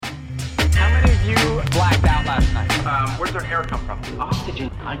Where's their hair come from?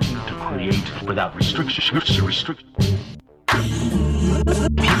 Oxygen I need to create without restriction.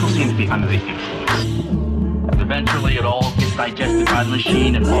 People seem to be under the influence. Eventually it all gets digested by the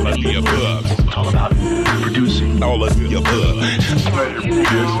machine and all of the above. It's all about producing. All of the above.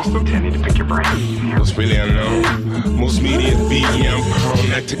 Tending to pick your brain. It's really unknown. Most media BM prone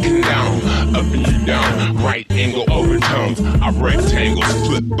not to condone. Up and you down, right angle overtones. I rectangles,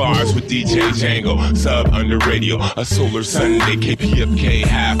 flip bars with DJ Django. Sub under radio, a solar Sunday. KPFK,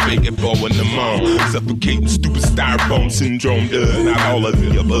 half baked bow in the moon. Suffocating stupid styrofoam syndrome does not all of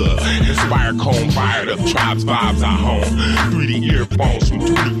the above. Inspire cone fired up, tribes vibes at home. 3D earphones from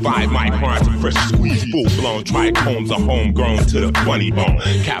 25 microns of fresh squeeze, full blown trichomes are homegrown to the funny bone.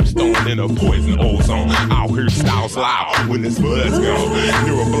 Capstone in a poison ozone. I'll hear styles loud when this bud's gone.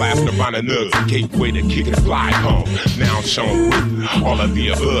 Neuroblast Nirvana nugs, a gateway to kick and fly home. Now shown with all of the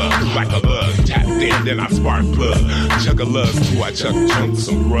above. Like a bug, tapped in, then I spark plug. Chug a love, too, I chuck chunks,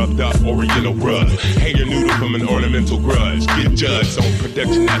 some grubbed up oriental rug. Hang your noodle from an ornamental grudge. Get judged on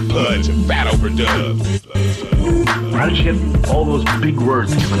production that pudge and fat overdubs. How did you get all those big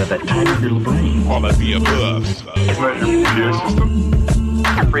words coming out of that tiny little brain? All of the above.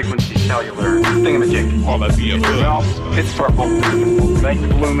 Frequency cellular thingamajig. All of the above. Well, it's purple. Night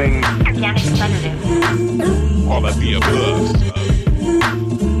blooming. Organic sedative. All of the above.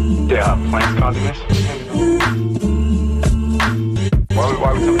 Yeah, plants causing this? Why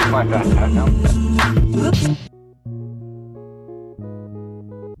would somebody plant that? No?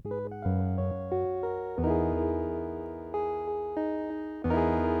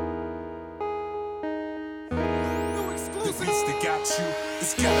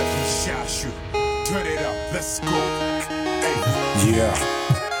 It's gotta be shot you. Turn it up, let's go. Hey. Yeah.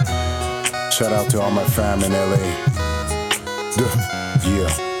 Shout out to all my fam in LA.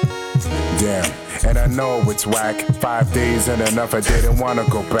 Yeah. Damn. And I know it's whack. 5 days ain't enough, I didn't wanna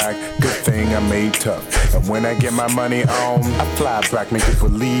go back. Good thing I made tough. And when I get my money on, I fly back, make it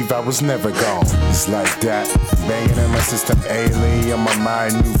believe I was never gone. It's like that. Banging in my system, A-Lee on my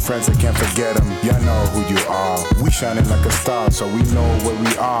mind. New friends, I can't forget them. Y'all know who you are. We shining like a star, so we know where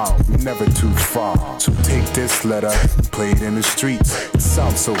we are. We're never too far. So take this letter, play it in the streets. It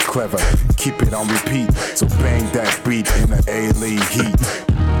sounds so clever, keep it on repeat. So bang that beat in the A-Lee heat.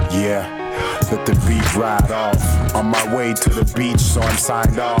 Yeah. Let the beat ride off. On my way to the beach, so I'm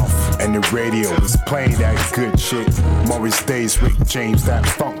signed off. And the radio is playing that good shit. Morris Days, Rick James, that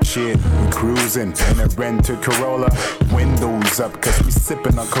funk shit. We cruising in a rented Corolla. Windows up, cause we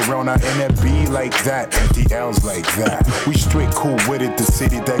sipping on Corona. And it be like that, MTL's like that. We straight cool with it, the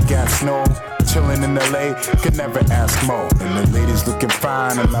city that got snow. Chillin' in LA, could never ask more. And the ladies looking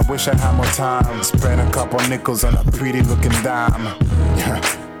fine, and I wish I had more time. Spend a couple nickels on a pretty looking dime.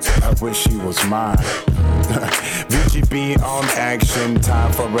 I wish she was mine. VGB on action,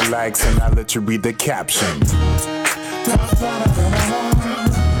 time for relaxing. I'll let you read the caption.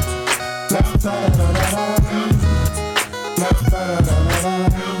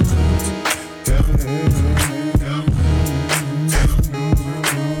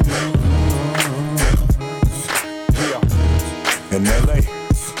 In LA,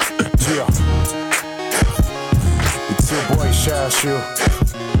 yeah. It's your boy Shashu.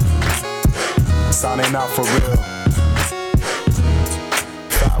 Signing out for real.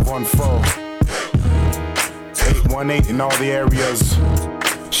 514 818 in all the areas.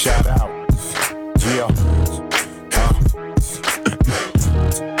 Shout out. Yeah.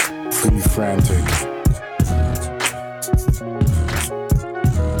 Free frantic.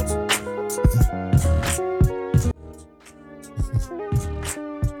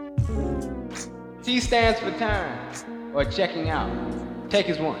 T stands for time or checking out. Take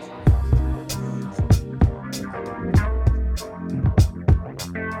as one.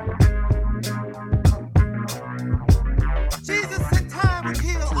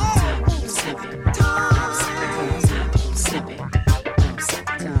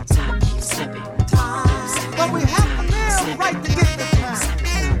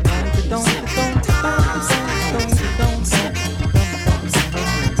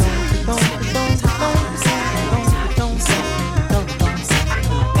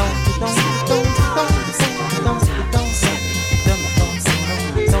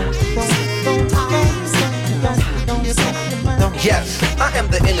 Yes, I am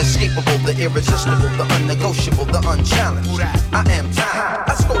the inescapable, the irresistible, the unnegotiable, the unchallenged. I am time.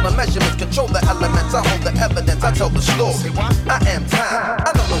 I stole the measurements, control the elements. I hold the evidence, I tell the story. I am time.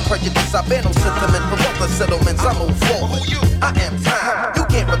 I know no prejudice, I bear no sentiment from other settlements. I move forward. I am time. You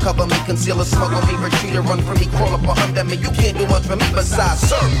can't recover me, conceal or smuggle me, retreat or run from me, crawl up or under me. You can't do much for me besides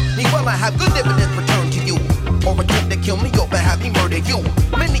serve me. Well, I have good dividends returned to you. or attempt to kill me or have me murder you.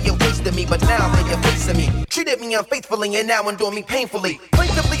 Many have wasted me, but now they are facing me. Treated me unfaithfully and now endure me painfully.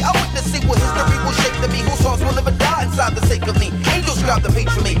 Plaintively, I want to see what history will shape to me. Whose hearts will never die inside the sake of me. Angels grab the page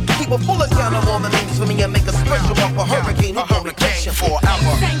for me. Keep a full account of all the names for me and make a special off a hurricane who gon' catch him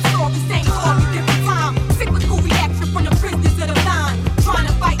forever. Same story, different time. Cyclical reaction from the prisoners of the line. Trying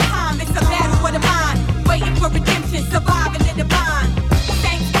to fight time, it's a battle of the mind. Waiting for redemption, surviving in the bind.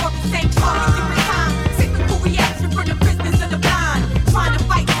 Same story, different time. Cyclical reaction from the prisoners of the line. Trying to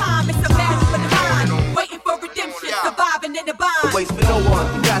fight time, it's a battle of the mind. Waiting for redemption, surviving in the bind. Waste for no one,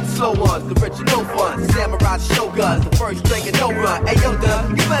 you got the slow ones, the rich and no fun. Samurai shoguns, the first drink and no run. Hey yo,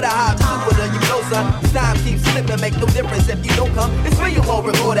 done, you better hop super than you know, son. Time keeps slipping, make no difference if you don't come. It's me you won't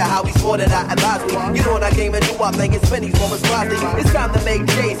record it, how we scored it, I advise me. You know when I came and do I think it's pennies, moments wisely. It's time to make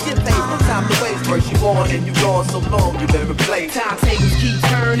days, get paid, no time to waste. First you on and you gone so long, you been replaced. Time tables keep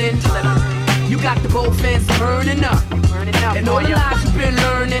turning. You got the both fence burning up. And all the lies you've been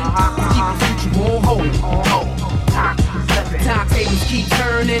learning, keep the future on hold. Time tables keep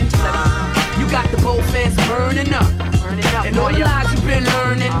turning. You got the both fence burning up. And all the lies you've been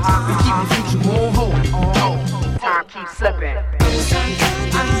learning, keep the future on hold. Time keeps slipping.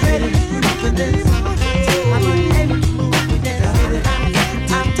 I'm ready for this. I'm ready to move with this.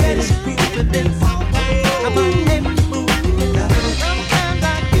 I'm ready to move with this. I'm ready to move with this. Sometimes I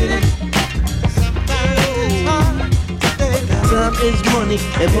get it. Sometimes it's hard. Time is money,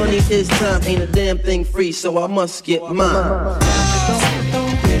 and money is time. Ain't a damn thing free, so I must get mine.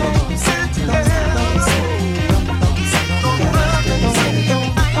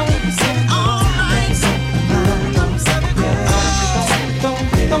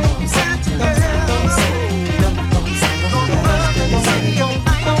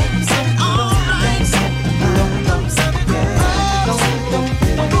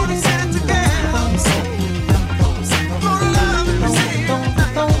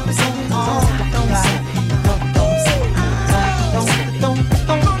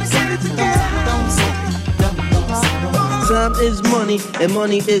 Time is money, and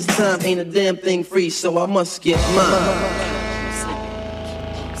money is time. Ain't a damn thing free, so I must get mine.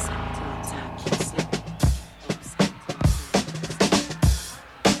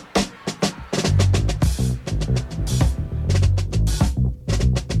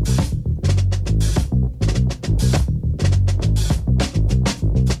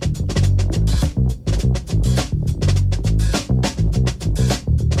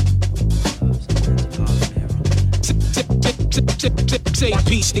 Say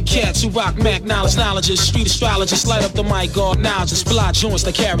peace to cats who rock Mac knowledge, street astrologists, light up the mic, guard knowledge, fly joints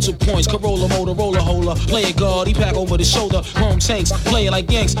like character points, Corolla, Motorola, Hola, play it guard, he pack over the shoulder, chrome tanks, play it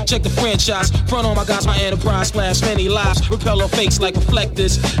like Yanks, check the franchise, front on my guys, my enterprise, flash many lives, repeller fakes like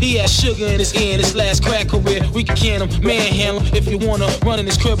reflectors, he has sugar in his ear in his last crack career, we can can him, manhandle him, if you wanna run in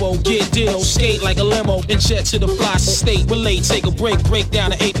his cribbo, get deal, skate like a limo, and jet to the fly state, relate, take a break down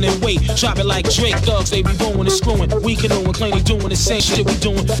the 8 and then wait, drop it like Drake, thugs, they be booing and screwing, we canoeing, claim they doing the same shit we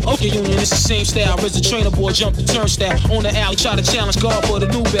doing. Okay, Union, it's the same style. As the trainer boy jump the turnstile on the alley, try to challenge God for the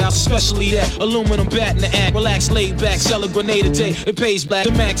new bounce, especially that aluminum bat in the act. Relax, laid back, sell a grenade a day. It pays black.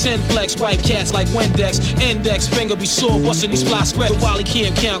 The Mac 10 flex, wipe cats like Windex. Index finger be sore, busting these fly spread. While he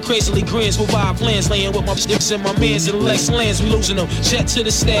can't count, crazily grins with wild plans, laying with my sticks and my mans and Lex lands. We losing them. Jet to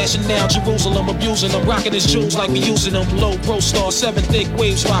the stash and now Jerusalem abusing them. Rocking his jewels like we using them. Low pro star, 7 thick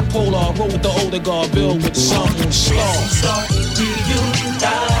waves, rock polar. Roll with the older guard, build with the sun and star.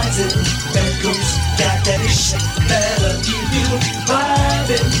 That goes, got that ish, that'll keep you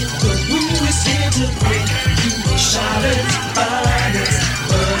vibing. The moon is here to bring you shining finest.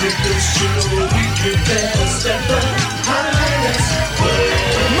 But if it's true, we can better step behind us.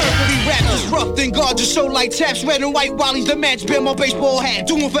 Mercury rappers, rough then guard the show like taps, red and white while he's the match, bear my baseball hat.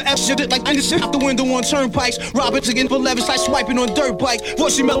 Doing for F shit like Anderson out the window on turnpikes. Robbing again for levers like swiping on dirt bikes.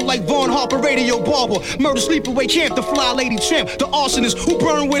 Voicing metal like Vaughn Harper, radio barber. Murder, sleepaway camp, the fly lady tramp. The arsonist who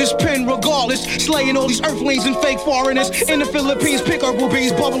burn with his pen regardless. Slaying all these earthlings and fake foreigners. In the Philippines, pick herbal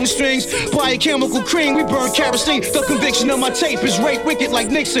beans, bubbling strings. Biochemical cream, we burn kerosene. The conviction of my tape is rape wicked like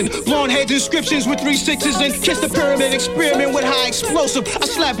Nixon. Blonde heads inscriptions with 3 6s and kiss the pyramid experiment with high explosive. I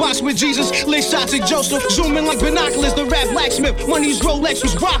slap box with Jesus, lit shots at Joseph. Zooming like binoculars, the rap blacksmith. One of these Rolex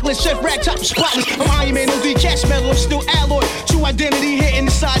was rockless, chef rack top spotless. I'm Iron Man, OD catch metal, I'm still alloy. True identity hitting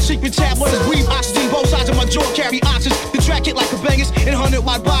the side, secret tabloid. Breathe oxygen, both sides of my jaw carry oxygen. The track hit like a bangers in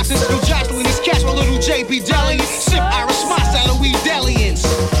 100-watt boxes. No jostling these cats, my little JP Deli. Sip Irish spots out of we Delians.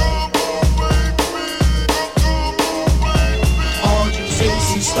 All you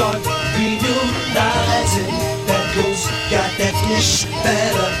faces start reunizing. That ghost got that fish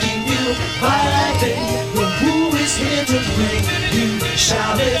that'll keep you vibing. The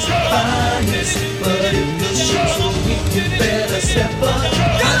finest. But if you're sure so weak, you better step up.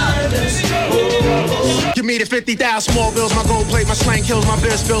 Give me the 50,000 small bills, my gold plate, my slang kills, my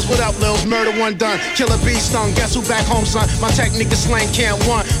beer spills. What up, Lils? Murder one done, killer bee stung. Guess who back home, son? My technique is slang can't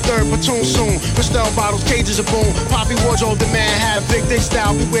one. Third platoon soon. Pastel bottles, cages of boom. Poppy wardrobe, the man had a big dick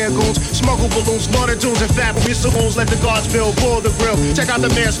style. Beware goons, smuggle balloons, slaughter dunes and fat. We saloons, let the guards build, pull the grill. Check out the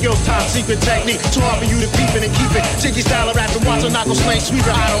man's skills, top secret technique. Too hard for you to peep it and keep it. Jiggy style of rap, the watch on knuckle slang, sweep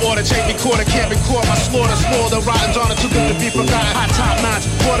it out of order. Take me quarter, can't be caught. My slaughter, small, the rottens on it, too good to be forgotten. Hot top notch,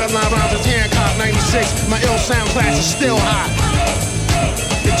 borderline rounds, is Hancock 96. My ill sound class is still hot.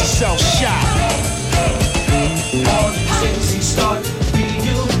 Get yourself shot. All these MCs start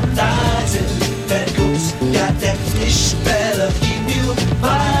realizing that ghost got that fish, better keep you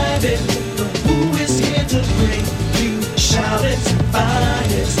vibing. The who is here to bring you shoutings,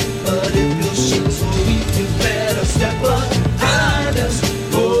 finest. But if you're sure so weak, you better step up behind us.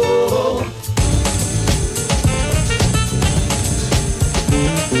 Oh.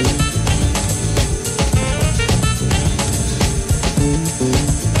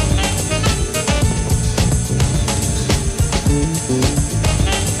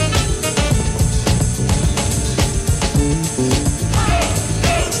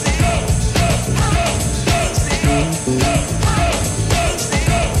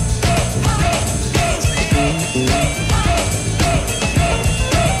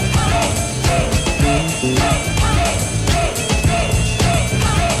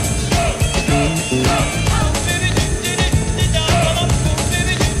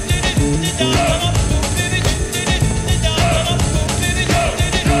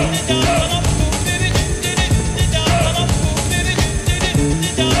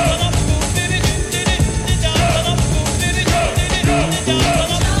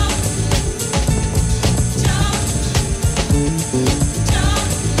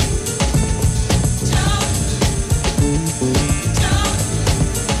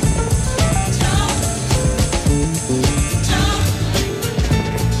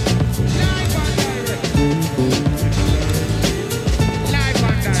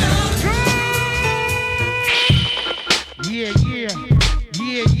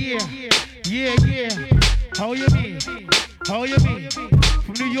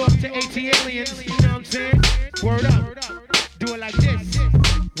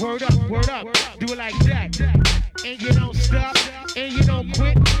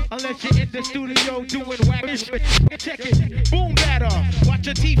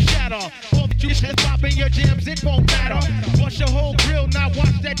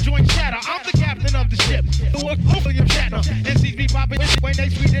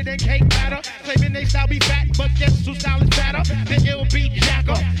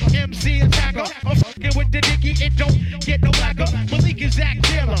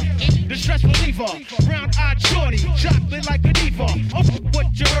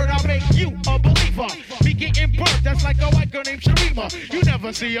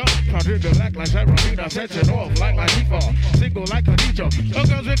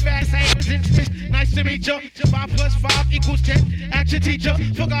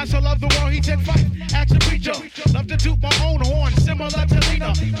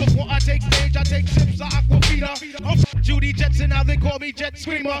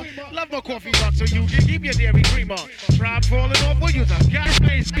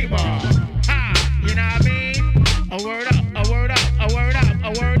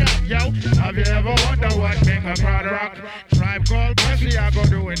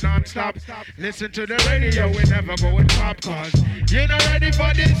 Listen to the radio, we never go with popcorn. You're not ready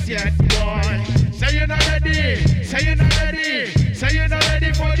for this yet, boy. Say you're not ready. Say you're not ready. Say you're not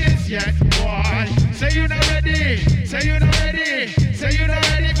ready for this yet, boy. Say you're not ready. Say you're not ready. Say you're not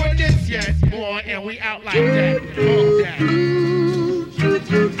ready for this yet, boy. And we out like that. Hold that.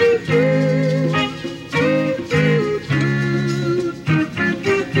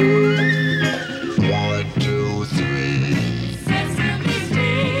 1, 2, 3. Sesame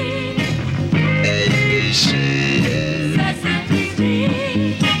Street. ABC. Sesame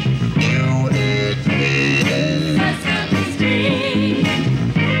Street. You and me. Sesame Street.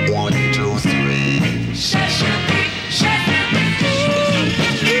 1, 2, 3. Sesame, Sesame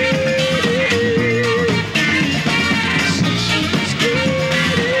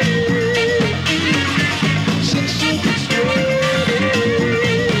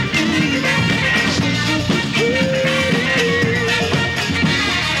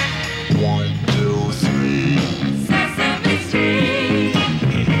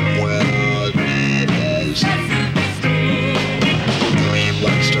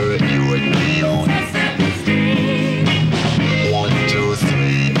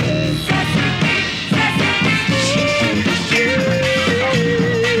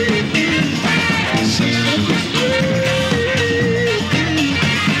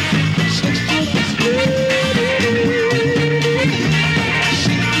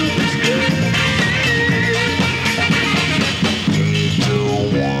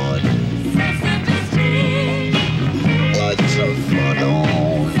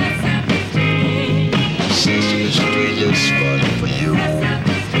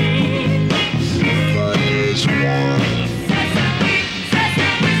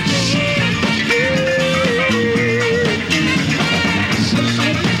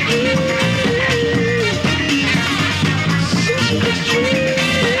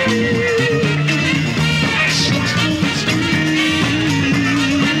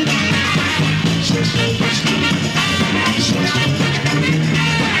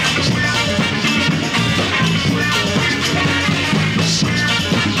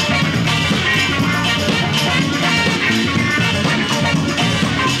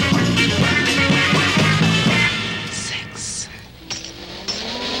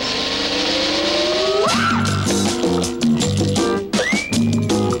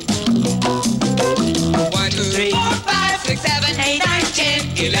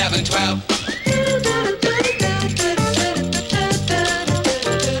 12.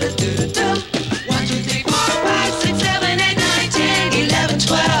 1, 2, 3, 4, 5, 6, 7, 8, 9, 10, 11,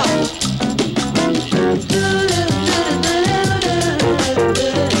 12.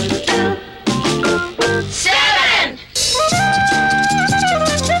 7.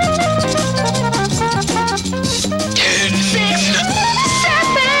 10, 6,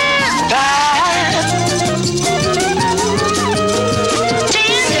 7, 5.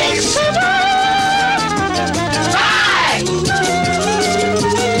 10, 6, 11, 12.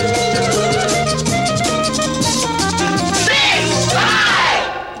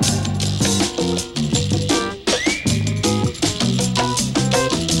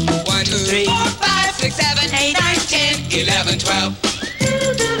 1, 2, 3, 4, 5, 6, 7, 8, 9, 10, 11, 12.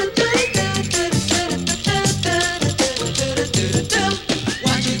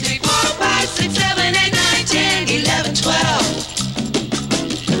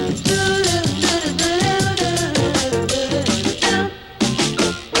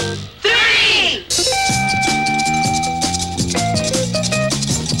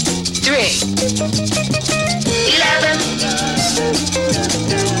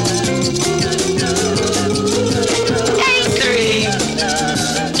 11, 12.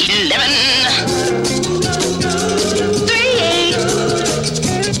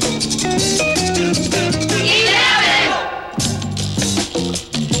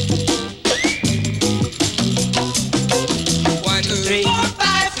 1, 2, 3, 4,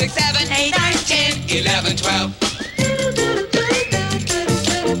 5, 6, 7, 8, 9, 10,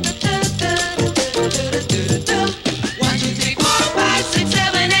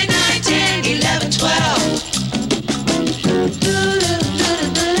 11, 12.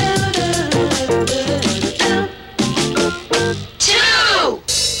 2.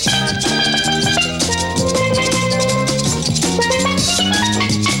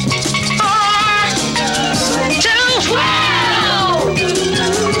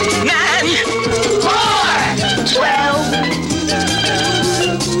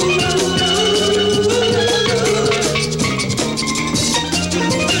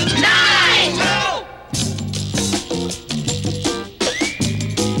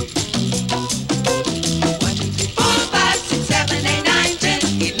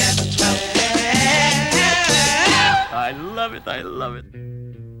 I love it.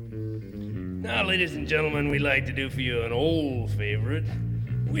 Now, ladies and gentlemen, we like to do for you an old favorite.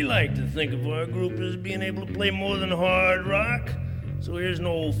 We like to think of our group as being able to play more than hard rock. So here's an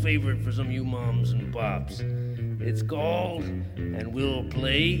old favorite for some of you moms and pops. It's called, and we'll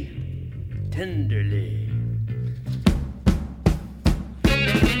play, Tenderly.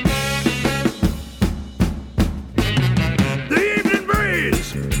 The evening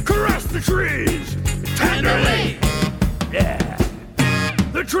breeze caress the trees tenderly. Yeah.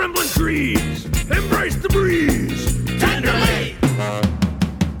 The trembling trees embrace the breeze tenderly.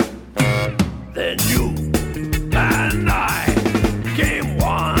 Then you and I came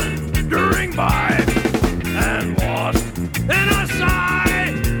wandering by and lost in a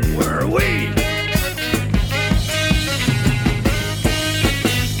sigh were we.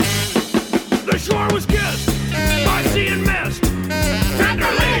 The shore was kissed by sea and mist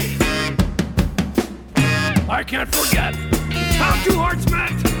tenderly. I can't forget how two hearts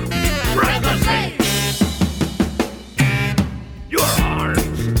met breathlessly. Your arms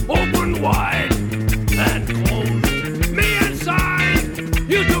opened wide and closed me inside.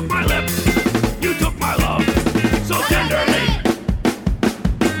 You took my lips, you took my love so tenderly.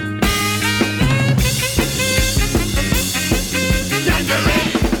 Tenderly.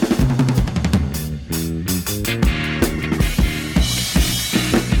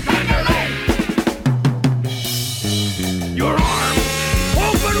 Your arms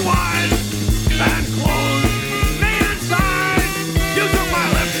open wide and closed me inside. You took my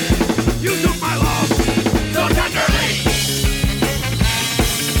lips, you took my love so tenderly.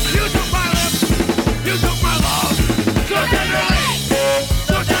 You took my lips, you took my love so tenderly.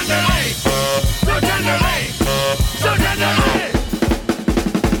 So tenderly, so tenderly, so tenderly.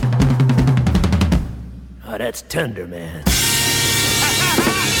 Oh, that's tender, man.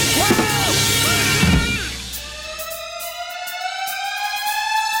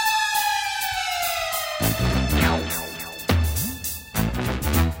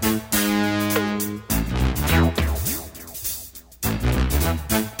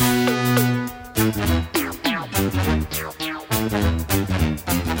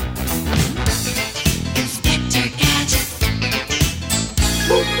 Inspector Gadget.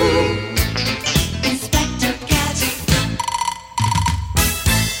 Inspector Gadget.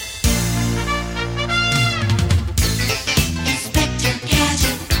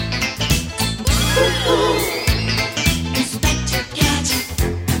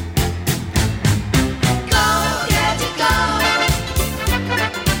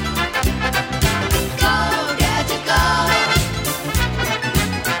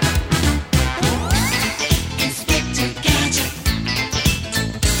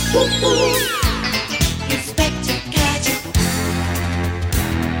 Expect to catch it.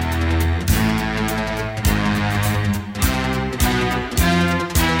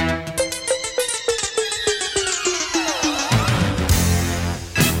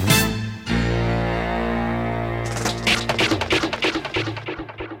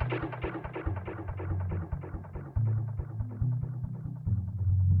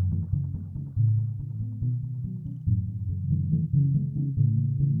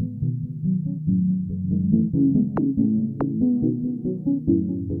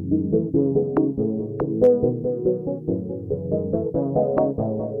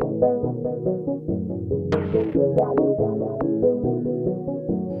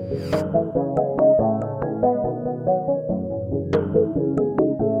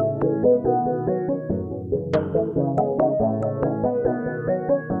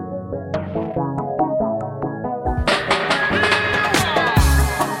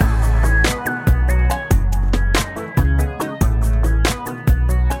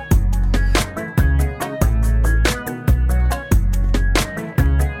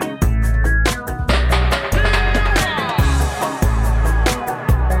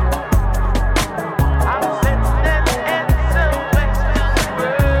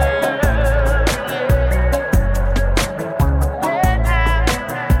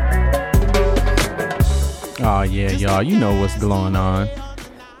 Y'all, you know what's going on.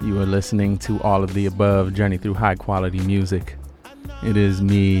 You are listening to All of the Above, Journey Through High Quality Music. It is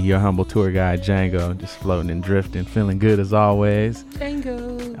me, your humble tour guide, Django, just floating and drifting, feeling good as always.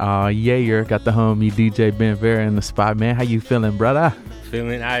 Django. Yeah, got the homie DJ Ben Vera in the spot, man. How you feeling, brother?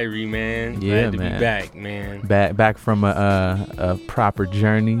 Feeling irie, man. Yeah, Glad to man. be back, man. Back from a proper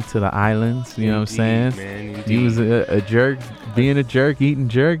journey to the islands, you know what I'm saying? Man, indeed. You was a jerk, being a jerk, eating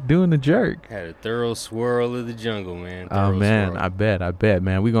jerk, doing the jerk. Had a thorough swirl of the jungle, man. Oh, man, swirl. I bet,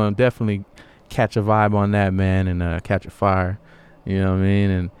 man. We're going to definitely catch a vibe on that, man, and catch a fire, you know what I mean,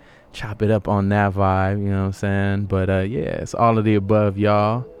 and chop it up on that vibe, you know what I'm saying? But, yeah, it's all of the above,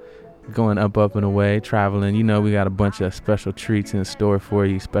 y'all. Going up and away, traveling. You know, we got a bunch of special treats in store for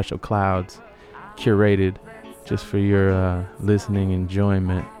you, special clouds curated just for your listening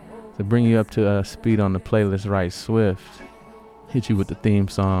enjoyment. To bring you up to speed on the playlist right swift, hit you with the theme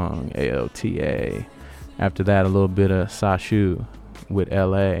song, AOTA. After that, a little bit of Sashu with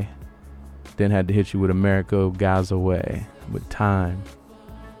LA. Then had to hit you with Americo Gazaway with Time.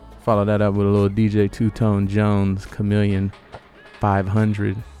 Follow that up with a little DJ Two-Tone Jones, Chameleon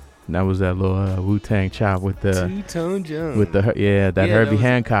 500. And that was that little Wu-Tang chop with the Two-Tone Jones. With the that Herbie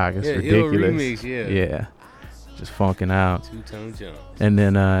Hancock. It's ridiculous. Remix, yeah. Just funking out. Two-Tone Jones. And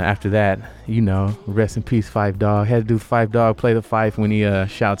then after that, you know, rest in peace, Fife Dog. Had to do Fife Dog play the fife when he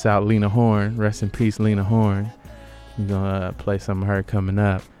shouts out Lena Horne. Rest in peace, Lena Horne. We're gonna play some of her coming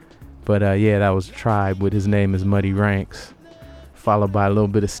up. But yeah, that was Tribe with His Name Is Muddy Ranks. Followed by a little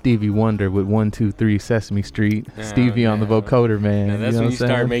bit of Stevie Wonder with 123 Sesame Street. Stevie on the vocoder, man. Now that's you know when you start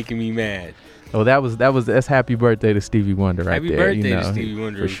saying? making me mad. Oh, that's happy birthday to Stevie Wonder right Happy there. birthday you know, to Stevie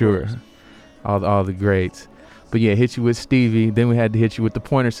Wonder, for of sure. course. All the greats. But yeah, hit you with Stevie. Then we had to hit you with the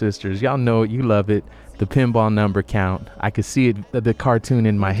Pointer Sisters. Y'all know it, you love it. The pinball number count. I could see it, the cartoon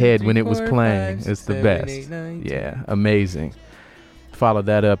in my head when it was playing. It's the best. Yeah, amazing. Followed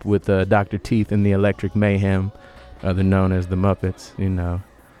that up with Dr. Teeth and the Electric Mayhem, other known as the Muppets, you know.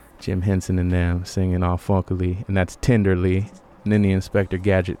 Jim Henson and them singing all funkily, and that's Tenderly. And then the Inspector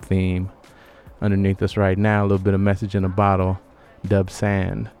Gadget theme. Underneath us right now, a little bit of Message in a Bottle, Dub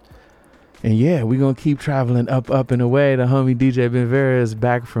Sand. And yeah, we're going to keep traveling up and away. The homie DJ Ben Vera is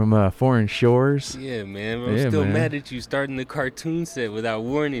back from foreign shores. Yeah, man. I'm still mad at you starting the cartoon set without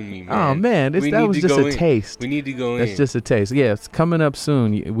warning me, man. Oh, man. That was just a taste. We need to go in. That's just a taste. Yeah, it's coming up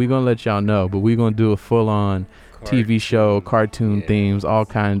soon. We're going to let y'all know, but we're going to do a full-on TV show, cartoon themes, all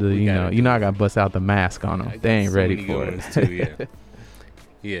kinds of, you know, I got to bust out the mask on them. They ain't ready for it. Too, yeah.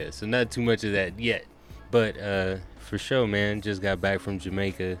 Yeah, so not too much of that yet. But for sure, man, just got back from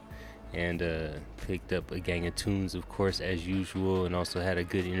Jamaica and picked up a gang of tunes, of course, as usual, and also had a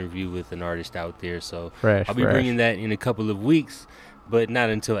good interview with an artist out there. So I'll be bringing that in a couple of weeks, but not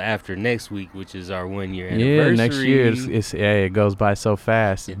until after next week, which is our 1 year anniversary. Yeah, next year, it goes by so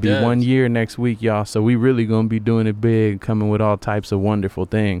fast. It'll be 1 year next week, y'all. So we really going to be doing it big, coming with all types of wonderful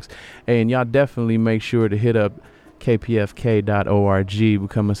things. Hey, and y'all definitely make sure to hit up kpfk.org,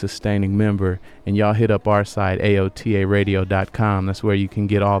 become a sustaining member, and y'all hit up our site, aotaradio.com. That's where you can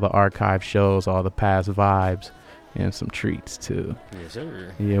get all the archive shows, all the past vibes, and some treats too. Yes,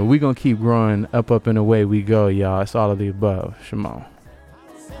 sir. Yeah, we're going to keep growing up and away we go, y'all. It's all of the above. Shimon.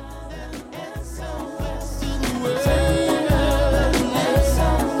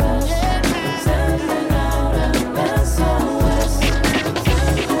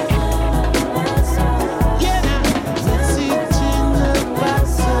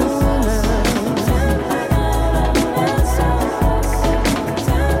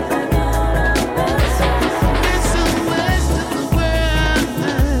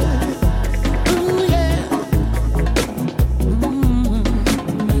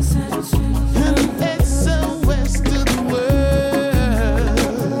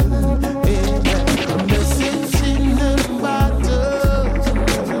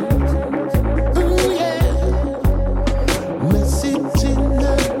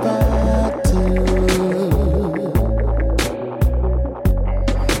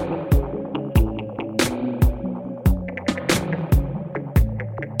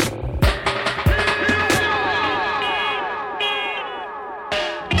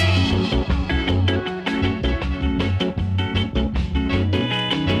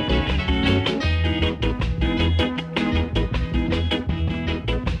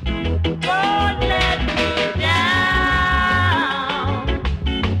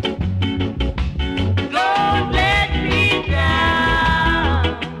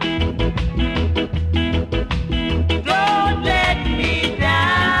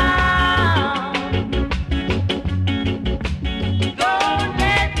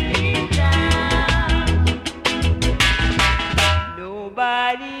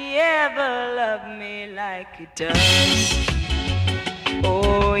 Nobody ever loved me like it does.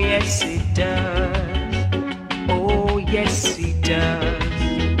 Oh, yes, it does. Oh, yes, it does.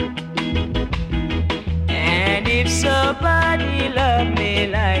 And if somebody loved me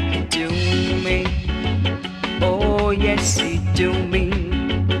like it do me, oh, yes, it do me.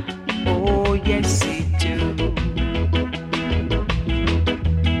 Oh, yes, it do.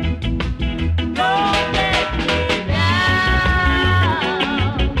 Don't let me down.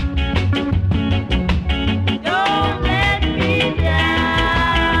 Don't let me down.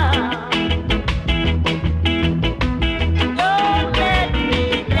 Don't let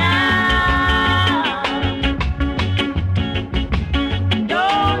me down.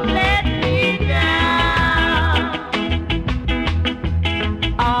 Don't let me down.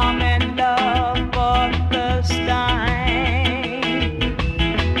 I'm in love for the first time.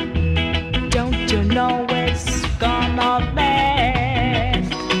 Don't you know it's gonna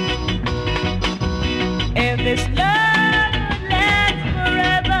last? If this love lasts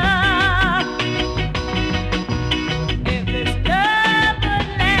forever, if this love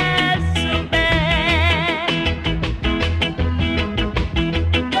lasts so bad,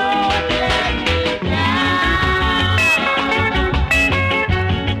 don't let me down.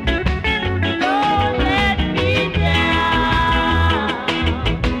 Don't let me down.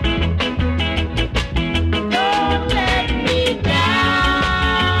 Don't let me down.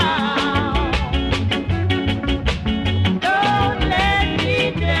 Don't let me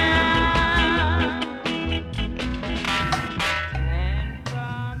down.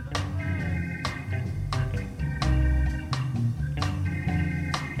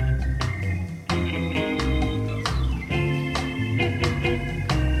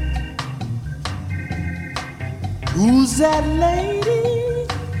 Who's that lady?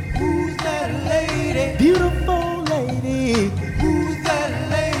 Who's that lady? Beautiful lady. Who's that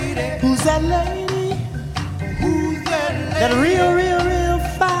lady? Who's that lady? Who's that lady? That real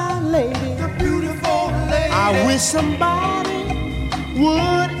fine lady. The beautiful lady. I wish somebody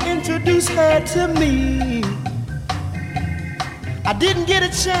would introduce her to me. I didn't get a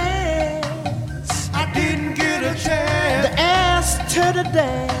chance. I didn't get a chance to ask her to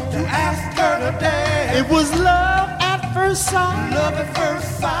dance. To ask her to dance. It was love at first sight. Love at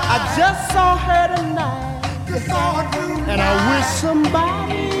first sight. I just saw her tonight. Just saw her tonight. And I wish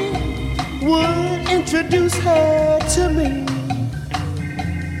somebody would introduce her to me.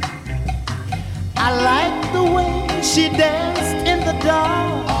 I like the way she danced in the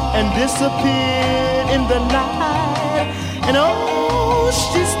dark and disappeared in the night. And oh,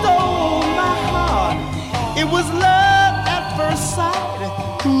 she stole my heart. It was love at first sight.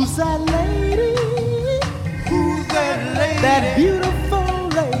 Who's that lady? Who's that lady? That beautiful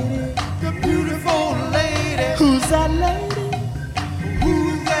lady. The beautiful lady. Who's that lady?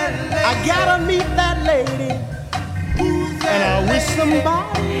 Who's that lady? I gotta meet that lady. Who's that and I wish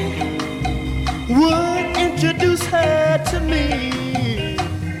somebody would introduce her to me.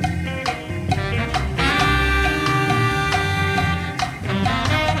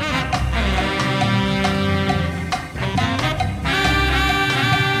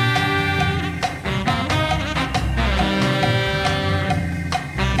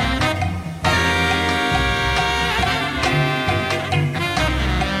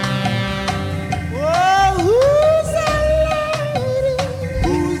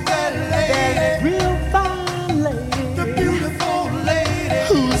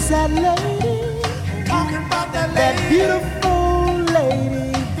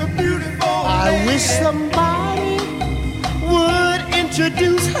 Somebody would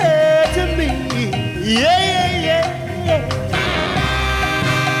introduce her to me. Yeah, yeah, yeah, yeah.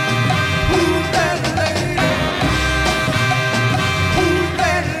 Who's that lady? Who's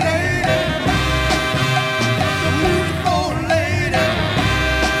that lady? The beautiful lady.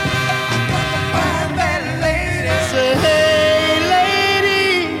 Find that lady. Say, hey, lady,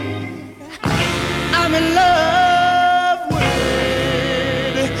 I'm in love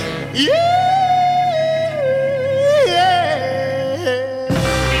with you.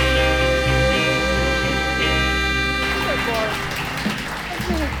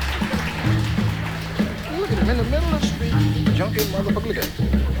 Motherfucker, look at it.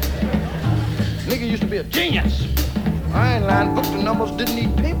 Nigga used to be a genius. I ain't lying, booked the numbers, didn't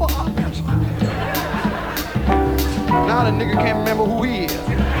need paper or pencil. Now the nigga can't remember who he is.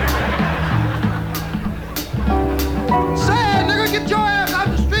 Say, nigga, get your ass out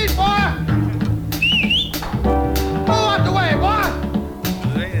the street, boy. Go out the way, boy.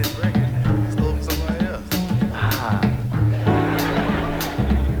 They ain't breaking. Stole from somebody else.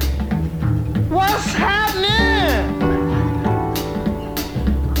 What's happening?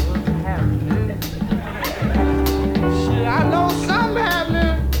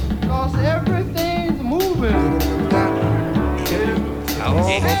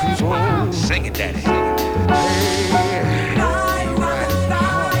 Sing it, daddy.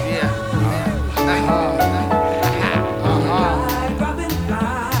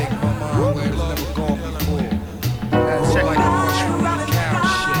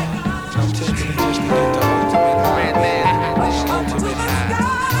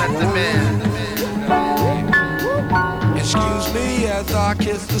 I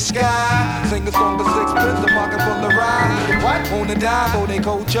kiss the sky, sing a song for sixpence, a pocket full of rye. What? On the dive, oh they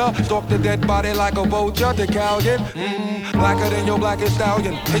culture, stalk the dead body like a vulture. The Callion, blacker than your blackest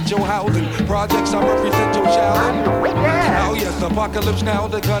stallion. Hit your housing, projects I represent your shouting. Oh yes, apocalypse now,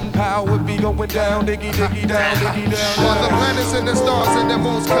 the gunpowder be going down, diggy diggy down, diggy down. While the planets and the stars and the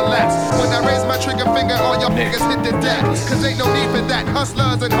moons collapse, when I raise my trigger finger, all your niggas hit the deck. Cause ain't no need for that,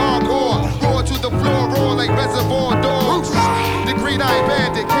 hustlers and hardcore. Roar to the floor, roar like reservoir dogs. The green-eyed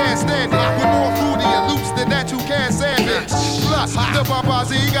bandit can't stand it. With more fruity and loops than that you can't sandwich. Plus, the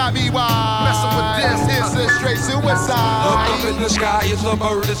paparazzi got me wild. Messing with this, it's a straight suicide. Look up in the sky, it's a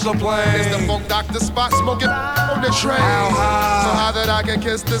bird, it's a plane. It's the Funk Doctor Spot smoking on the train. So high that I can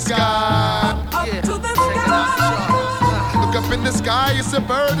kiss the sky. Up to the sky. Look up in the sky, it's a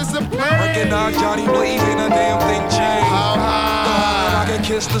bird, it's a plane. Recognize Johnny Blaze, ain't a damn thing changed. How high? So high that I can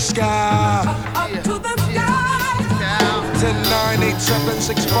kiss the sky. Up to the sky. 10, 9, 8, 7,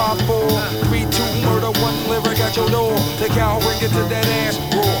 6, 5, 4, 3, 2, murder, 1 lyric at your door. The cow ring it to that ass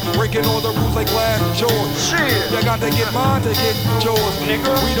roar, breaking all the rules like glass jaws. You got to get mine to get yours, nigga.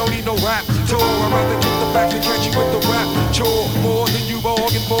 We don't need no rap tour. I'd rather kick the back to catch you with the rap chore. More than you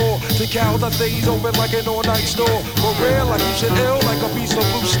bargained for. The cows I stays open like an all-night store. For real, like you should ill, like a piece of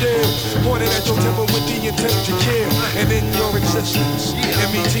blue steel. Pointed at your temple with the intent to kill. And in your existence,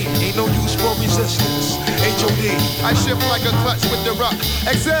 MET ain't no use for resistance. HOD, I shift like a clutch with the rock.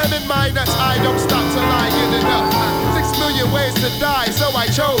 Examine my nuts, I don't stop till I get enough. 6 million ways to die, so I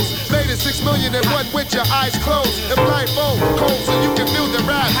chose. Made it 6 million in one with your eyes closed. And blindfold, cold so you can feel the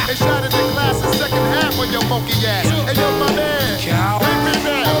rap. And shattered the glass in second half on your funky ass. And you're my man, hit me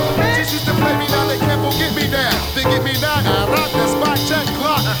now. Just used to play me, now they can't forget me now. They get me now, I rock the spot, check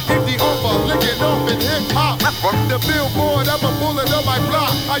clock. Empty over, licking off in hip hop. From the billboard, I'm a bullet on my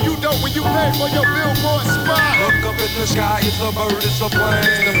block. How you know when you pay for your billboard spot? Look up in the sky, it's a bird, it's a plane.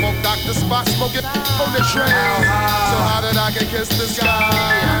 It's the Funk Doctor Spot smoking on the train. So high that I can kiss the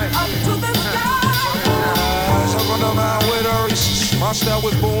sky. Up to the sky. So run around with Oasis. My style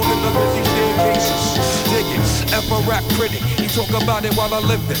was born in the busy staircases. Dig it, F a rap critic. He talk about it while I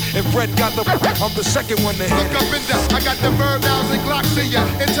lived it. And Fred got the, I'm the second one to hit Look it. up in there, I got the bird downs and Glocks in ya.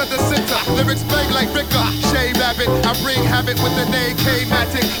 Into the center, lyrics play like Ricker. Shay Rabbit, I bring habit with the name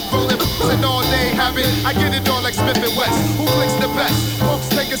K-Matic. Rolling and all day habit. I get it on like Smith and West. Who flicks the best? Folks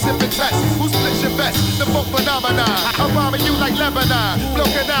take a sip and test. Who splits your vest? The funk phenomenon. I'm bombing you like Lebanon. Blow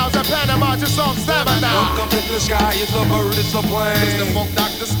canals at Panama, just off stamina. Look up in the sky, it's a bird, it's a plane. It's the Funk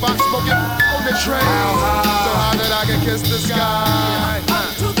Doctor Spot smoking on the train. So high that I can kiss the sky.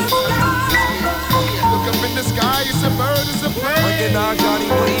 Up to the sky. Look up in the sky, it's a bird, it's a plane. Recognize Johnny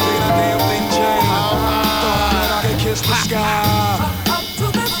Blaze, ain't a damn thing changed. How high? So high that I can kiss the sky. Up to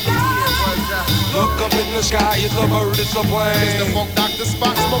the sky. Look up in the sky, it's a bird, it's a plane. It's the Funk Doctor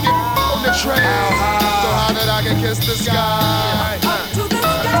Spot smoking on the train. So high that I can kiss the sky. Up to the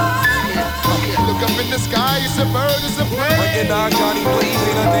sky. Look up in the sky, it's a bird, it's a plane. Recognize Johnny Blaze,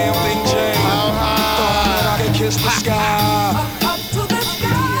 ain't a damn thing changed. How high? So high that I can kiss the sky. Up to the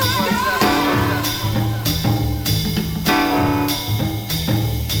sky.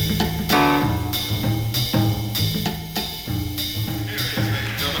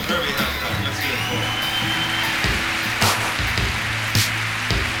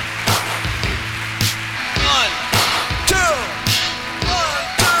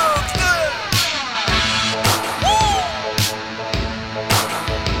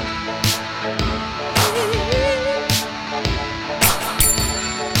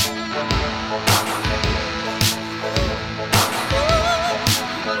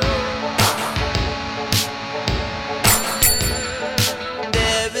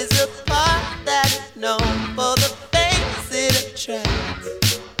 There is a part that is known for the things it attracts.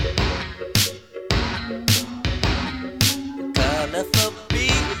 Colorful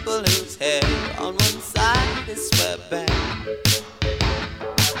people whose hair on one side is swept back.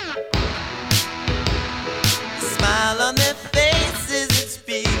 The smile on their faces, it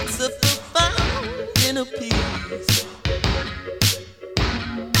speaks of profound inner peace.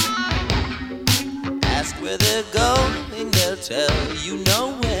 Ask where they're going, they'll tell you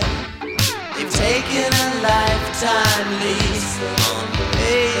nowhere. They've taken a lifetime lease on the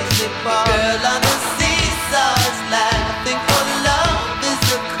lazy bar. Girl on the seesaw is laughing, for love is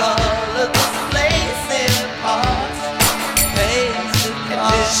the call of the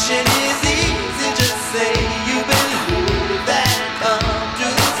mission is easy, just say you believe that. Come to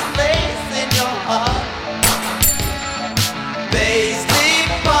this place in your heart. Paisley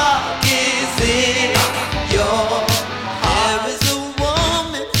Park is in your heart. There is a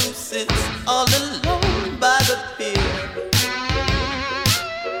woman who sits all alone by the pier.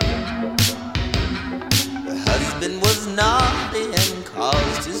 The husband was naughty and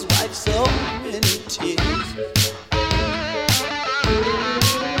caused his wife so many tears.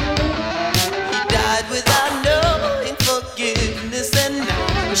 He died without knowing forgiveness, and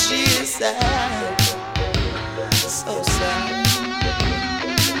now she is sad, so sad.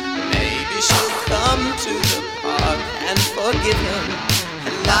 Maybe she'll come to the park and forgive him,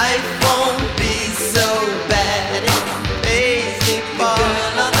 and life won't be so bad in Paisley Park. The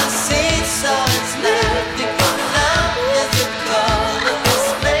girl on the seesaw is laughing for love is the call of this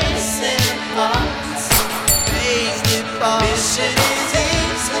place in hearts. Paisley Park. Mission is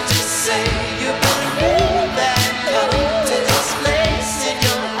easy, just say you believe that. Come to this place in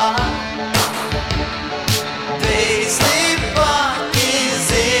your heart. Paisley Park is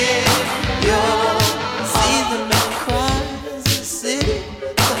in your heart. See the man cry as the city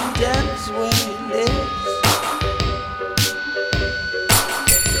condemns where he lives.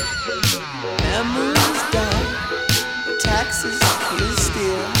 Memories die, but taxes you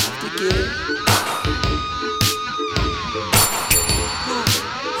still have to give.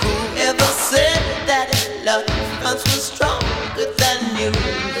 Whoever said that love once was stronger than you?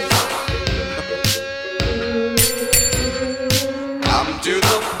 Come to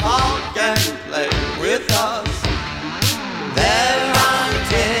the park and play with us. There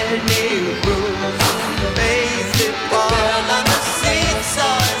aren't any rules in Paisley Park. Girl on the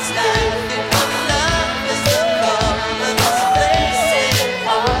seesaw is laughing for love is the call of this place in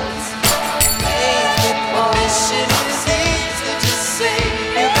hearts. Paisley Park. Mission is easy, just say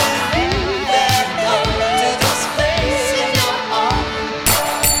you believe that. Come to this place in your heart.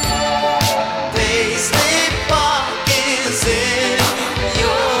 Paisley Park is in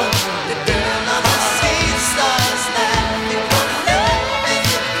your. The girl on the seesaw is laughing for love is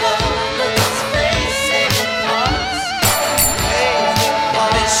the call of this place in hearts. Paisley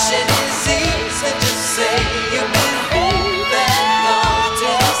Park. Mission is easy, just say you believe that. Come to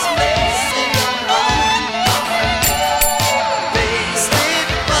this place in your heart. Paisley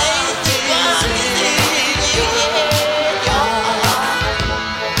Park is in your heart.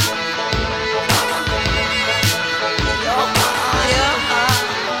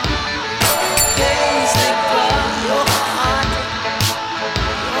 Paisley Park, your heart.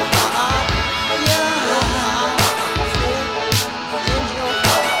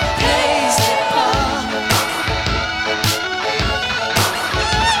 Paisley Park.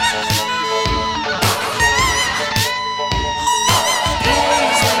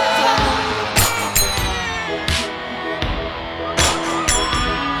 Paisley Park.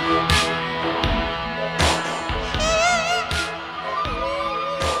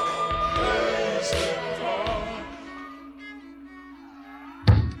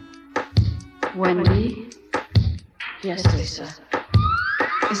 Wendy? Yes, Lisa.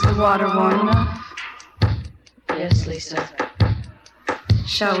 Is the water warm enough? Yes, Lisa.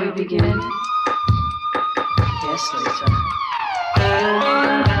 Shall we begin? Yes, Lisa.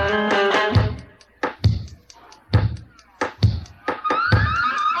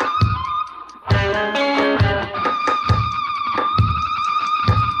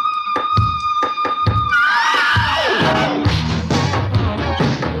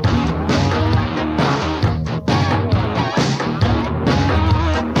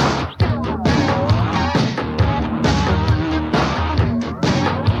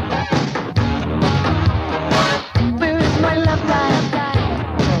 Where is my love life?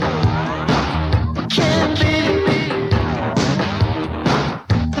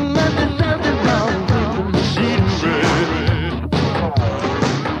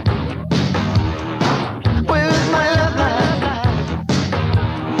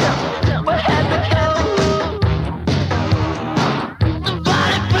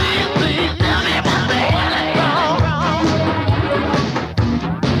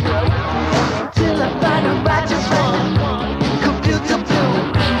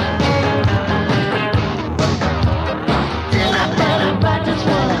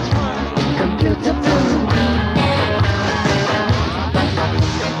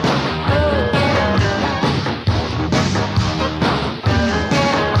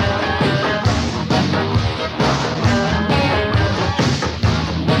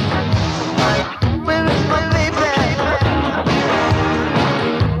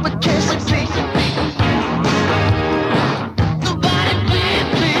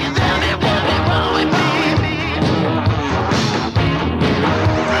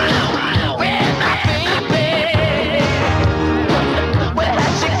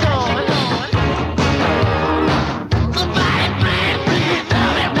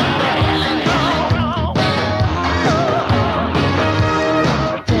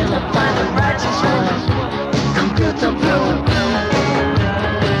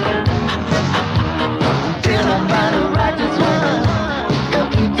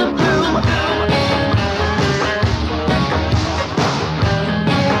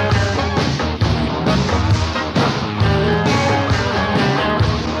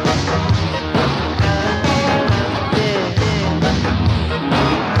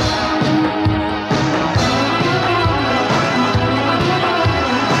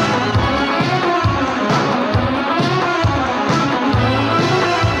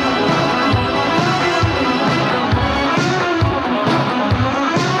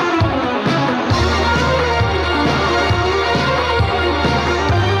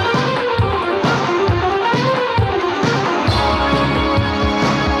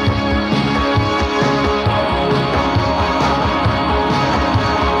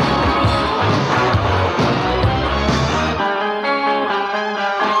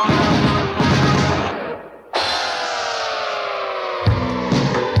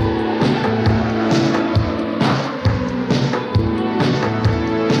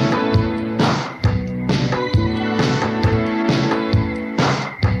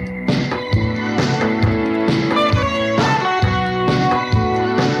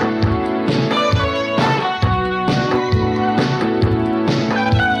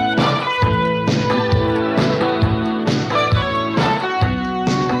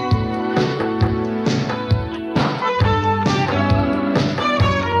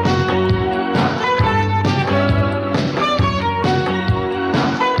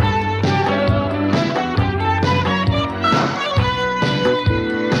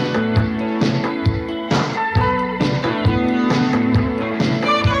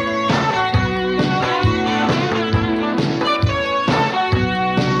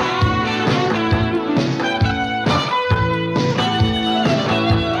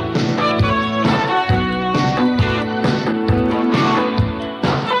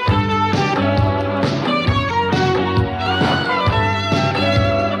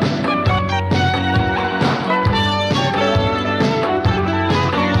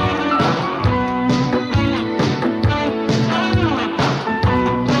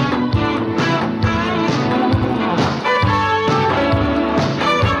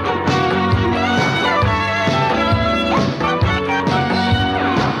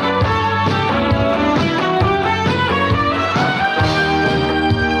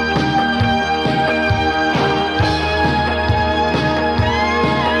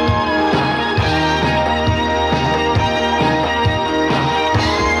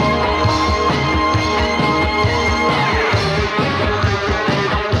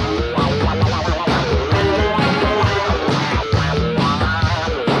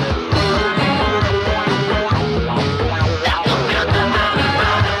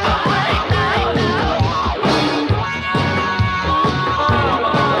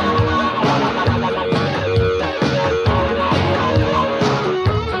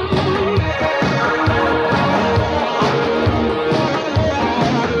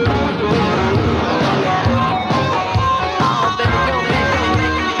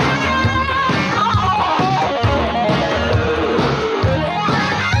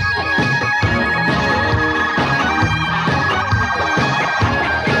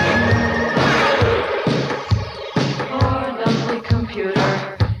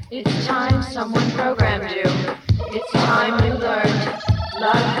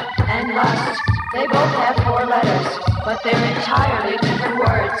 love, and lust. They both have 4 letters, but they're entirely different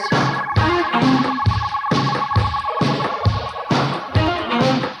words.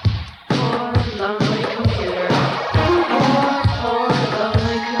 Poor lonely computer. Poor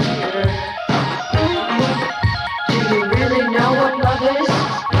lonely computer. Do you really know what love is?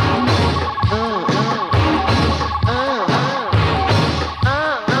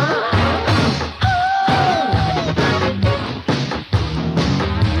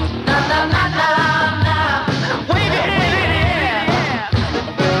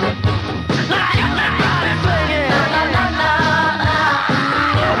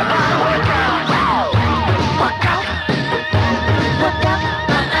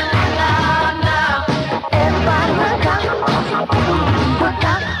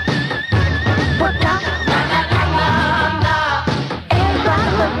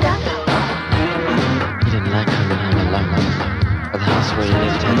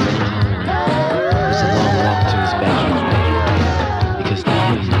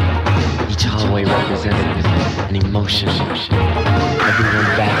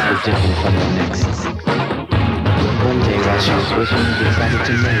 Everyone's backs were different from the next. One day while she was with me, we decided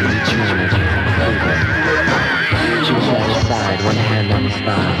to name each one of her. She was by her side, one hand on his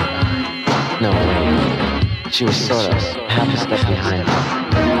thigh. No, wait. She was sort of half a step behind him.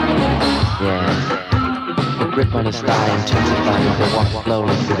 Yeah. Her grip on his thigh intensified as they walked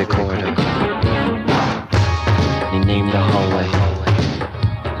slowly through the corridor. He named the hallway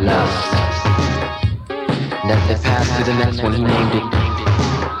Lust. And as they passed to the next one, he named it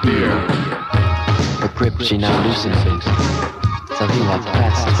Fear. Her grip she now loosened it, so he walked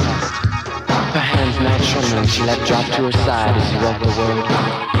past her. Her hands now trembling, she let drop to her side as he wrote the word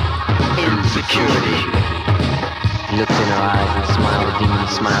Insecurity. He looked in her eyes and smiled a demon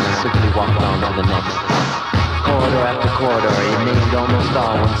smile and quickly walked on to the next. Corridor after corridor, he named almost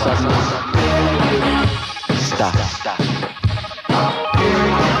all when suddenly stop.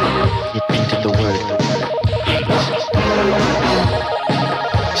 He painted the word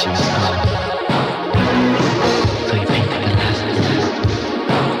she was gone. So he painted the last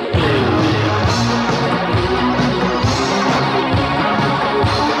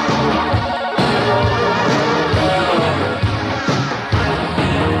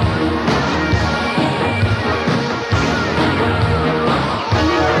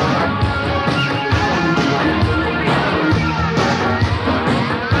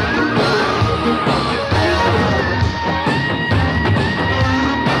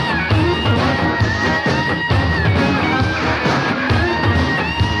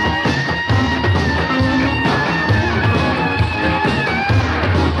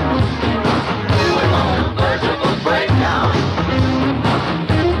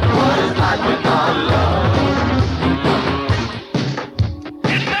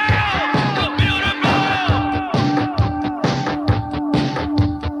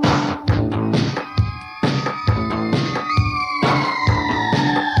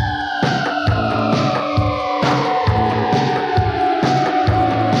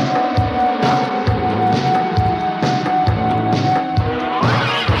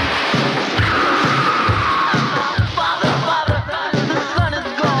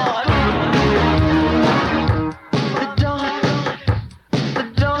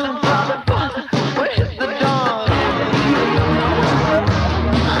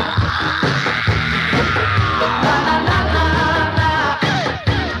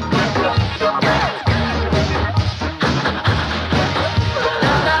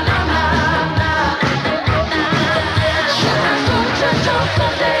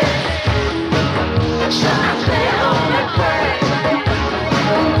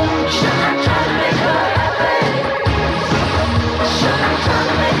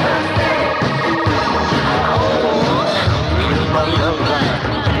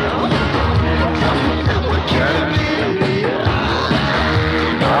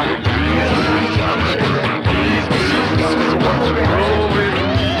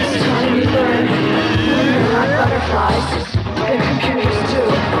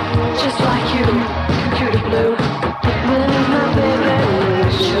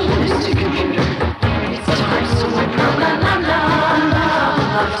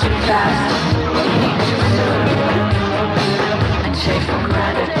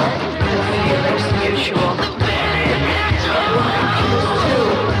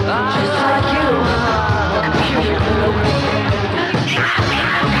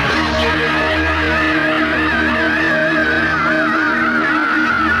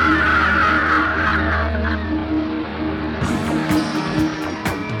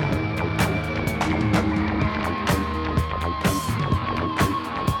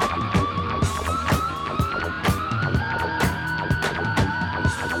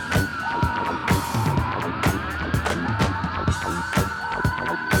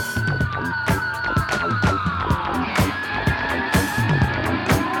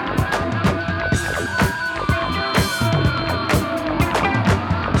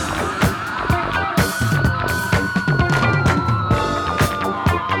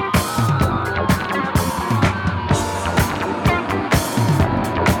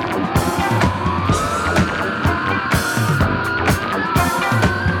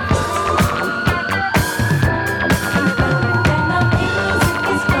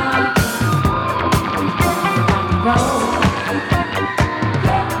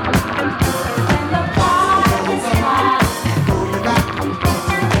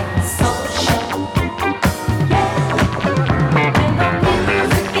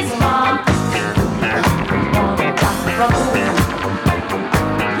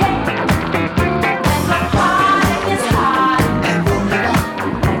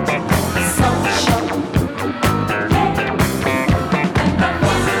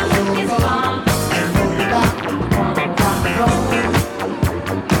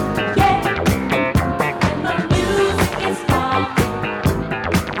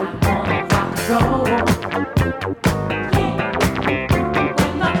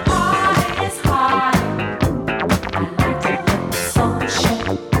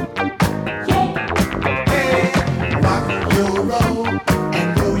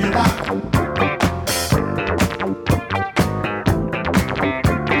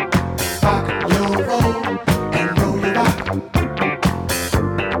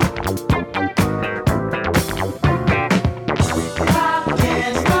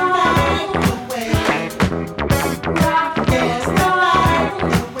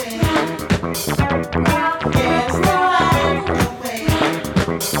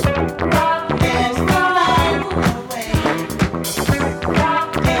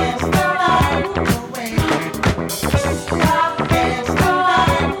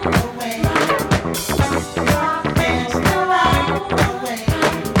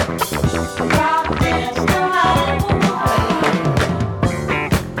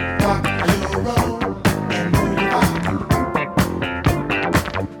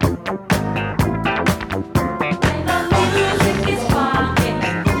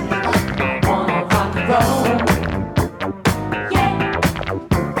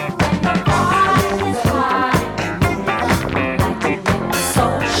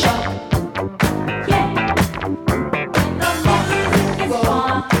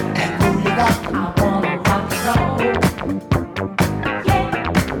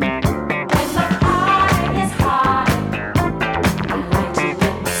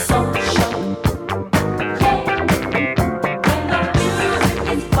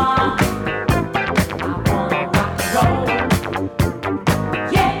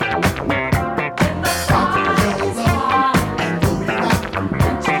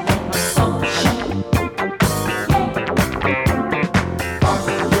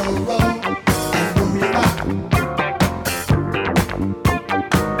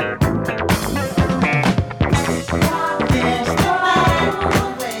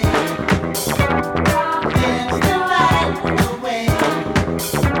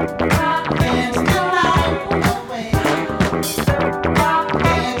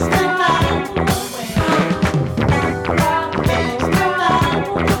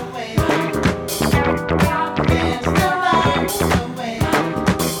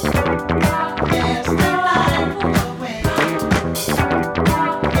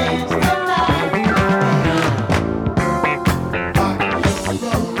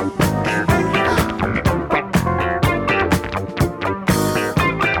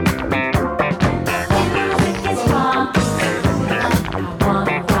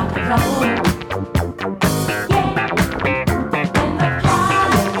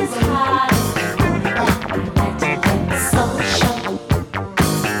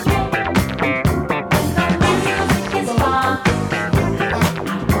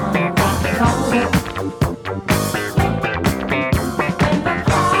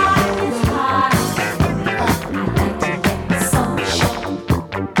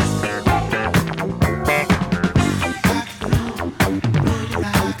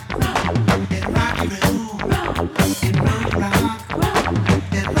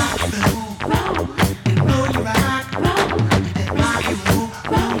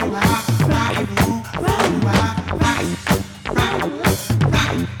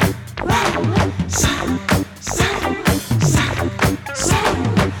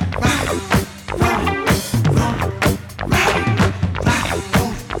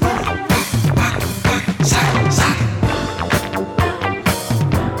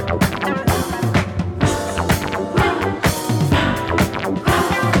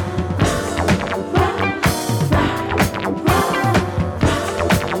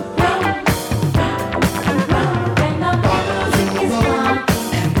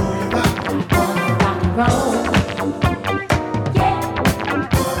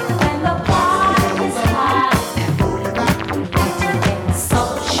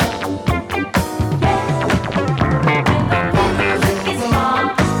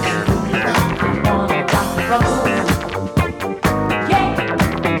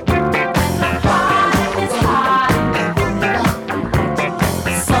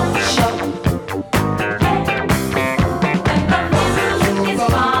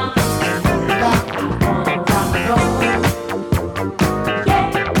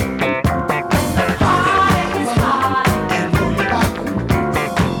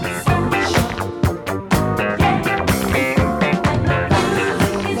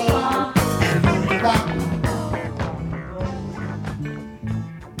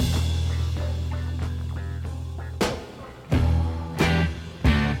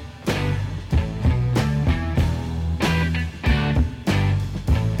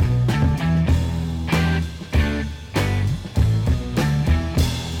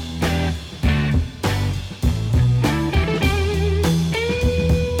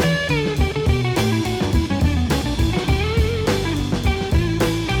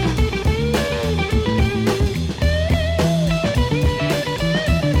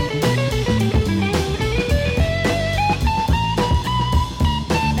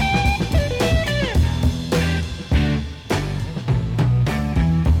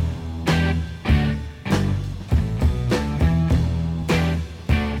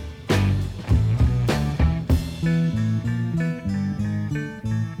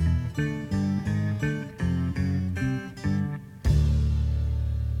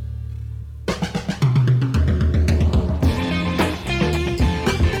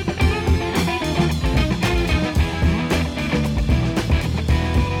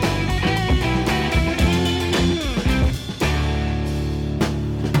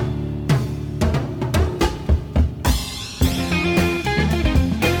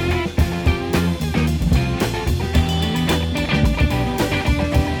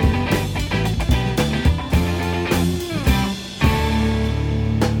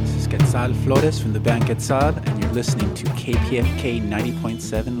Quetzal Flores from the band Quetzal, and you're listening to KPFK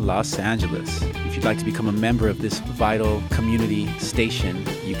 90.7 Los Angeles. If you'd like to become a member of this vital community station,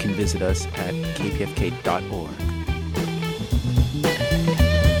 you can visit us at kpfk.org.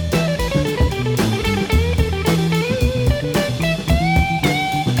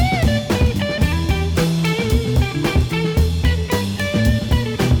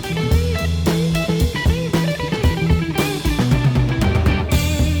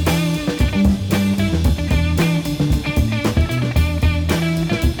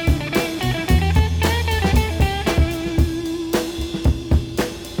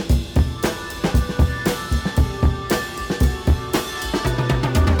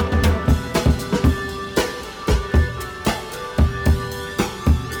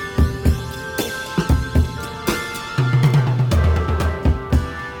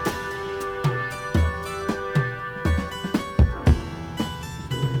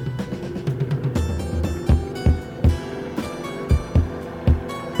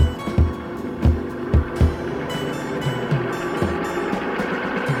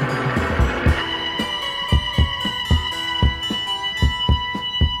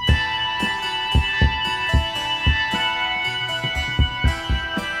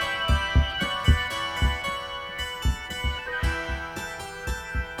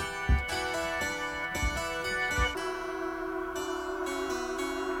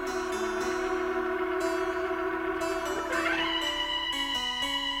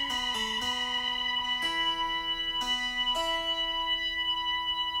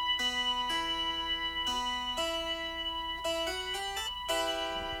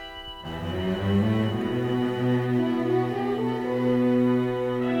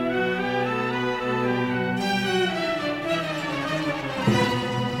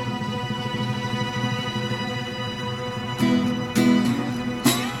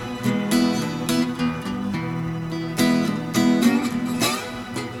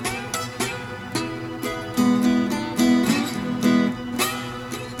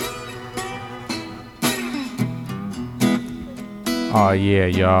 Oh yeah,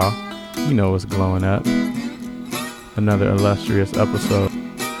 y'all. You know what's glowing up. Another illustrious episode.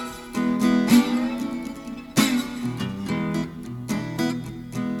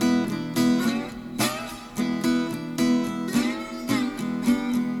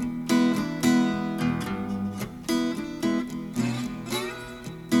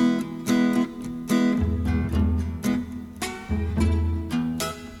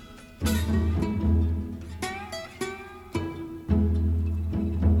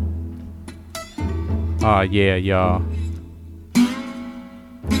 Oh yeah, y'all.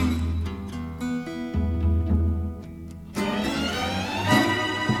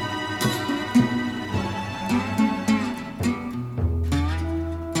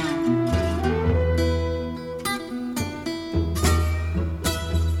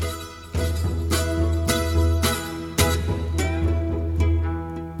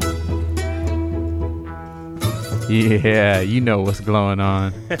 Yeah, you know what's going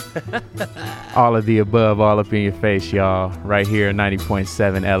on. All of the above, all up in your face, y'all. Right here,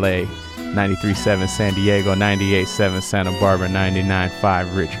 90.7 LA, 93.7 San Diego, 98.7 Santa Barbara, 99.5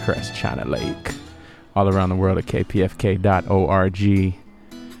 Ridgecrest, China Lake. All around the world at kpfk.org.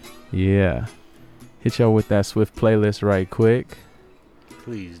 Yeah. Hit y'all with that Swift playlist right quick.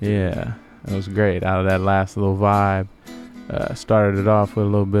 Please do. Yeah, that was great. Out of that last little vibe. Started it off with a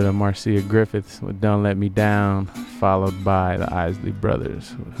little bit of Marcia Griffiths with Don't Let Me Down, followed by the Isley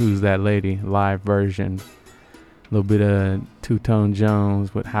Brothers, Who's That Lady, live version. A little bit of Two-Tone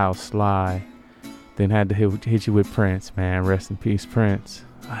Jones with How Sly. Then had to hit you with Prince, man. Rest in peace, Prince.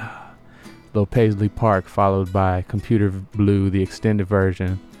 Little Paisley Park, followed by Computer Blue, the extended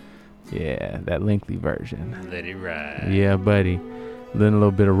version. Yeah, that lengthy version. Let it ride. Yeah, buddy. Then a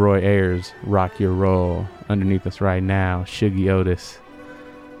little bit of Roy Ayers, Rock Your Roll. Underneath us right now, Shuggy Otis,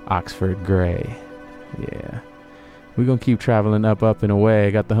 Oxford Gray. Yeah. We're going to keep traveling up and away.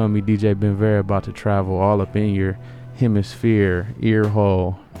 I got the homie DJ Benvera about to travel all up in your hemisphere, ear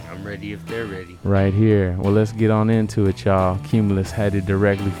hole. I'm ready if they're ready. Right here. Well, let's get on into it, y'all. Cumulus headed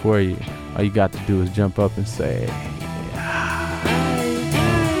directly for you. All you got to do is jump up and say,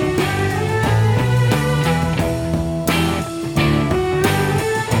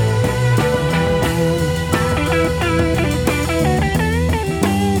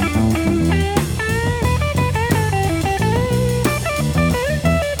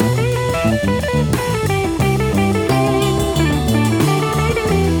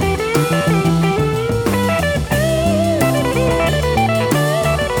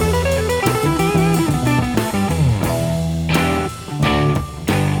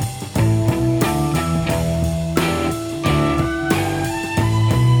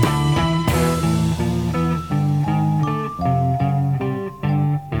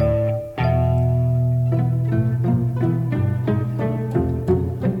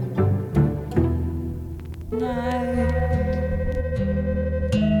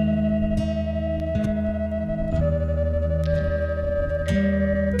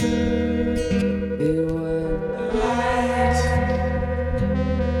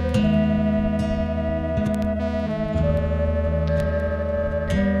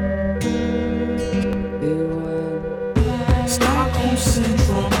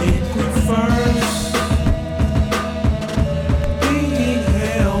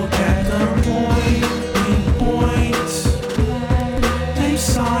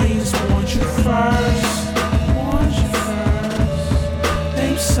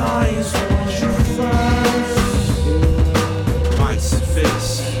 science wants you first. Mics and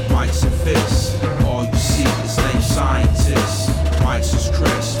fists, mics and fists. All you see is lame scientists. Mics is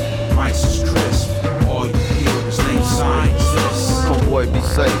crisp, mics is crisp. All you hear is lame scientists. Homeboy, be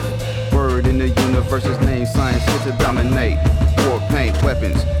safe. Word in the universe is named science here to dominate. War paint,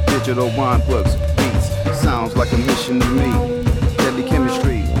 weapons, digital wine books, beats. Sounds like a mission to me. Deadly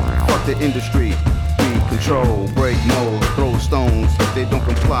chemistry, fuck the industry. Control, break molds, throw stones if they don't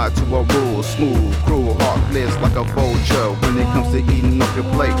comply to our rules. Smooth, cruel, heartless like a vulture when it comes to eating off your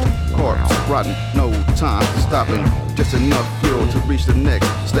plate. Corpse, rotten, no time for stopping. Just enough fuel to reach the next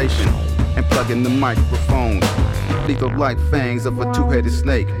station and plug in the microphones. Lethal like fangs of a two-headed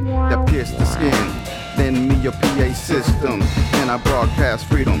snake that pierce the skin. Lend me your PA system and I broadcast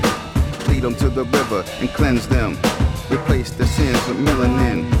freedom. Lead them to the river and cleanse them. Replace the sins with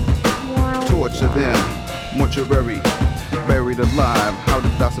melanin. Torture them. Mortuary, buried alive. How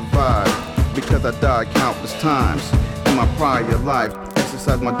did I survive? Because I died countless times in my prior life.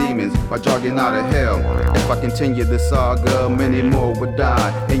 Exercise my demons by jogging out of hell. If I continue this saga, many more would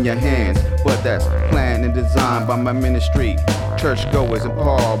die in your hands. But that's planned and designed by my ministry. Churchgoers and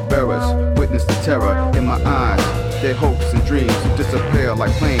pallbearers witness the terror in my eyes. Their hopes and dreams disappear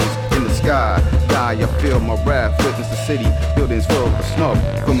like planes in the sky. Die, I feel my wrath. Witness the city, buildings filled with smoke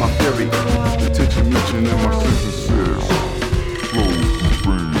from my fury. The tension mentioned in my sentences.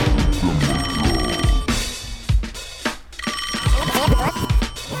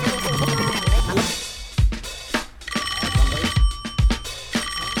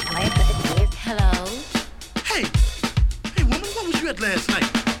 Hello? Hey, woman, what was you at last night?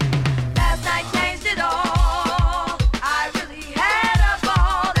 Last night changed it all. I really had a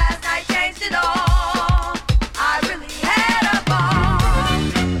ball. Last night changed it all. I really had a ball.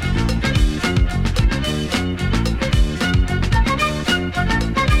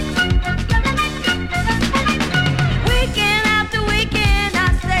 Weekend after weekend, I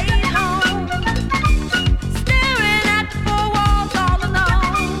stayed home, staring at the four walls all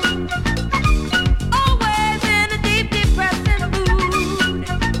alone. Always in a deep, depressing mood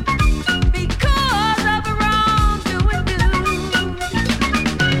because of a wrongdoing dude.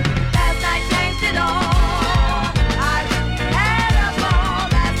 Last night changed it all. I really had a ball.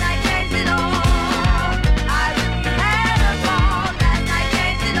 Last night changed it all. I really had a ball. Last night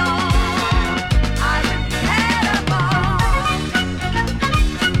changed it all. I really had a ball.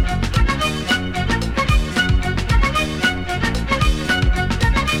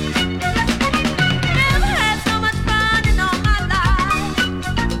 Never had so much fun in all my life.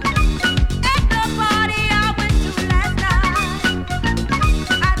 At the party I went to last night,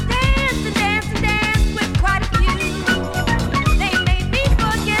 I danced and danced and danced with quite a few. They made me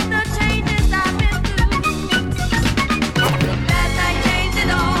forget the changes I've been through. Last night changed it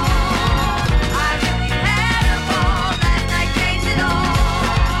all. I really had a ball. Last night changed it all.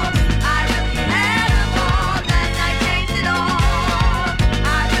 I really had a ball. Last night changed it all.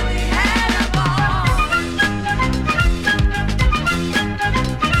 I really had a ball.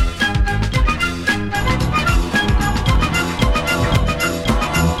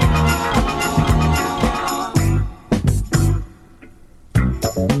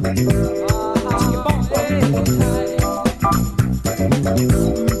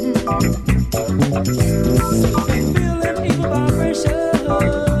 Feeling evil vibrations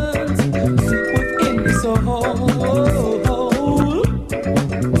within me so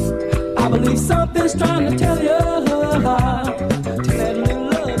I believe something's trying to tell you to let a little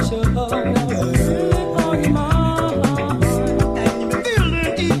love show on your mind. And you're feeling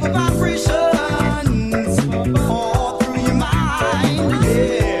evil vibrations all through your mind.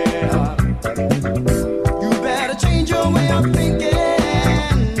 Yeah, you better change your way of thinking.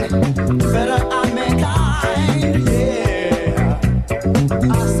 Better I'm mankind, yeah.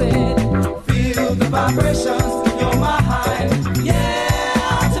 I said, feel the vibrations in your mind,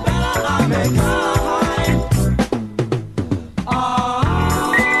 yeah. It's better I'm mankind.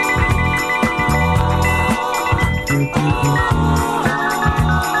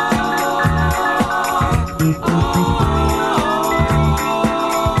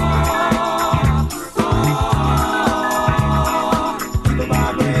 The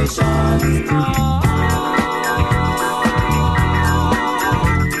vibrations.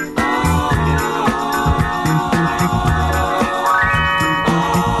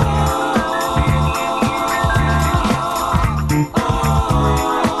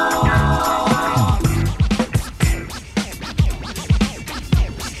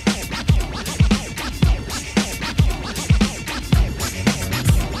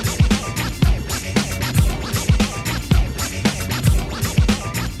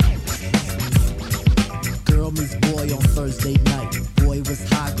 Thursday night. Boy was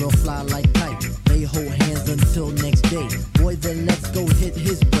high, girl fly like kite. They hold hands until next day. Boy, then let's go hit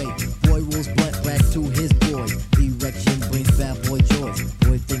his way. Boy rolls blunt back to his boys. Erection brings bad boy joys.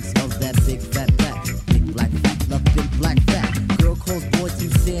 Boy thinks of that big fat back. Big black fat, love big black fat. Girl calls boy to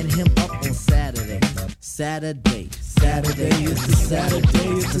stand him up on Saturday. Saturday is the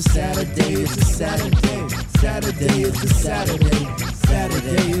Saturday, it's a Saturday, it's a Saturday. Saturday is the Saturday,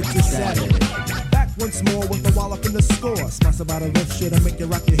 Saturday is the Saturday. Back once more with the wall up in the score. Smash about a riff should make you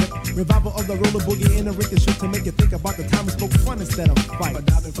rock your hip. Revival of the roller boogie in a ricochet to make you think about the time we spoke fun instead of fight. But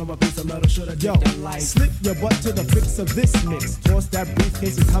diving from a piece of metal should have slip your butt to the fix of this mix. Toss that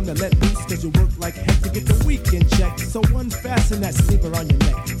briefcase, it's time to let loose. Cause you work like heck to get the weekend check. So unfasten that sleeper on your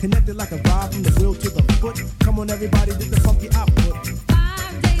neck. Connected like a vibe from the wheel to the foot. Come on everybody, get the funky output.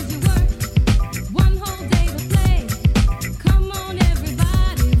 5 days you work, 1 whole day to play. Come on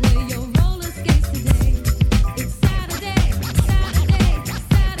everybody, wear your roller skates today. It's Saturday, Saturday,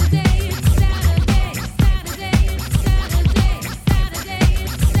 Saturday, it's Saturday, Saturday, it's Saturday, Saturday,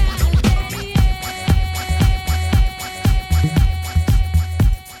 it's Saturday,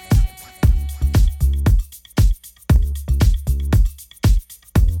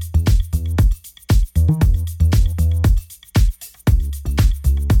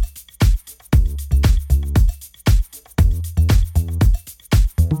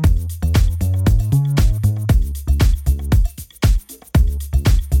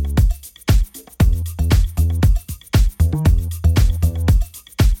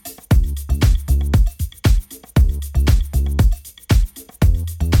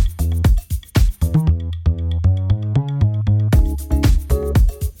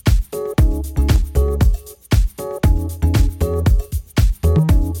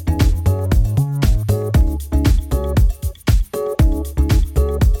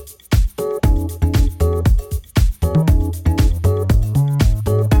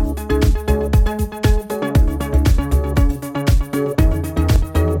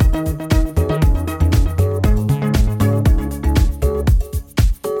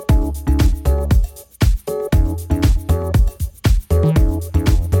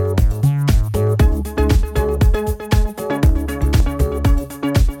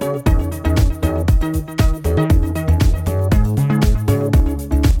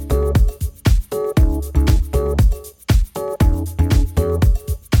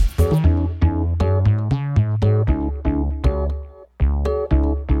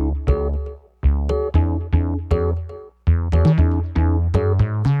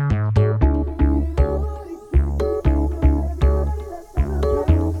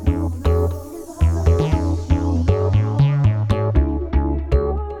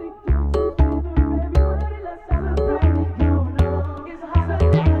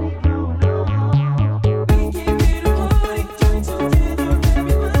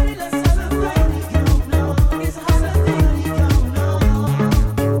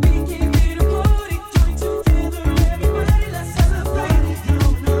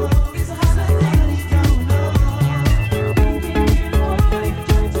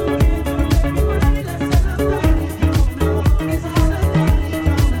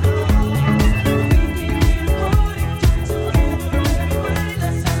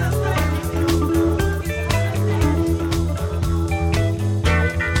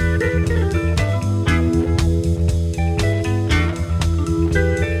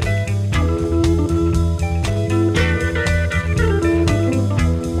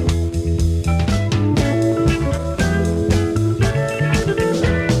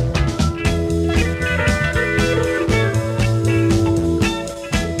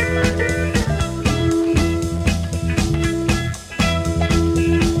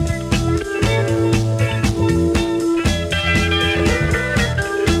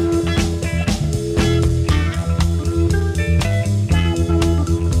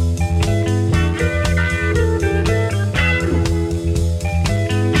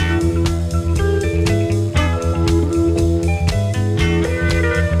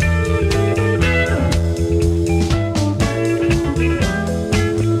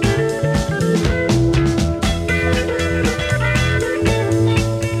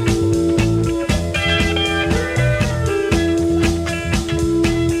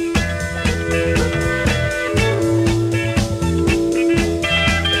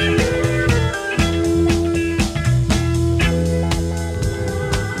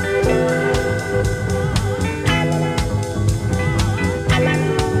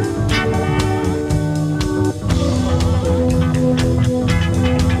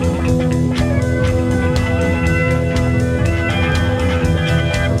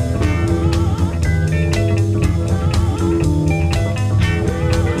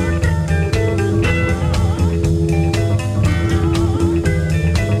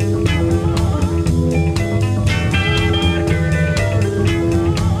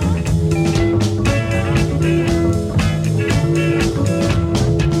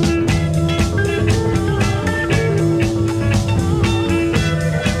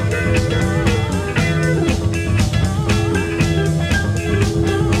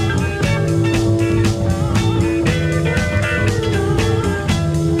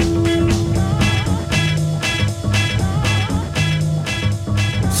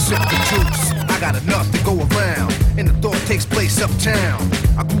 uptown.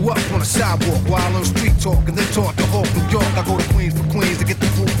 I grew up on the sidewalk while on street talk and then taught to Hawk, New York. I go to Queens for Queens to get the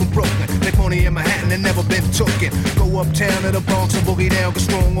food from Brooklyn. Make money in Manhattan and never been tooken. Go uptown to the Bronx and boogie down, get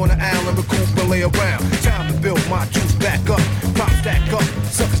strong on the island, recoup and lay around. Time to build my juice back up, pop stack up,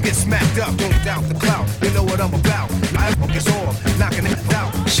 suckers get smacked up, don't doubt the clout. You know what I'm about. I focus on knocking it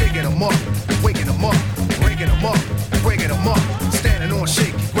out, shaking them up, waking them up, breaking them up, breaking them up, standing on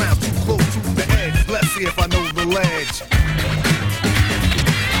shaky ground too close to the edge. Let's see if I know the ledge.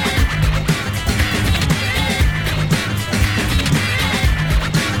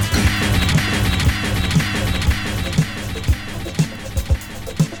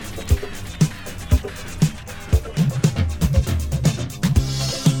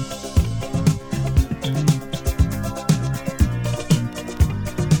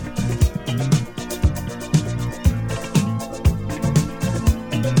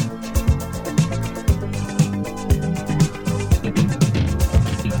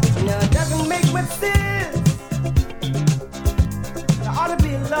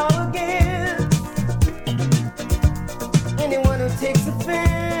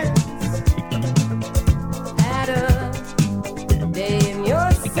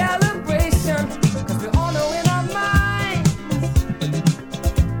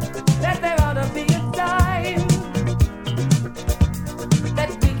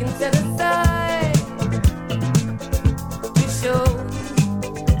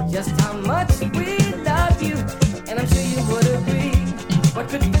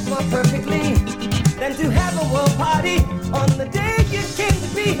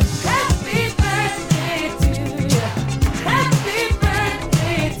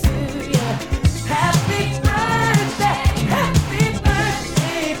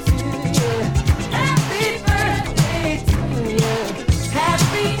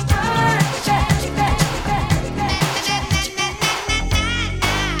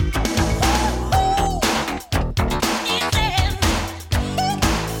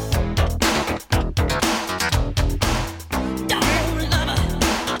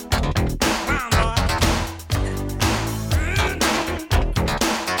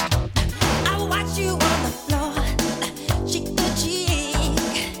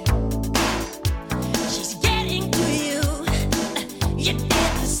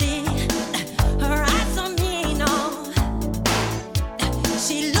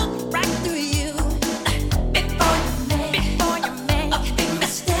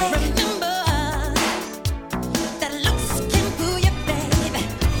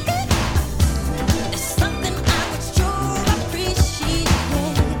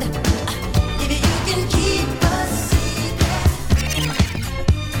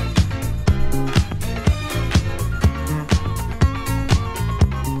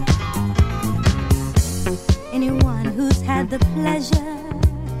 The pleasure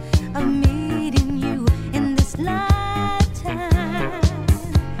of meeting you in this lifetime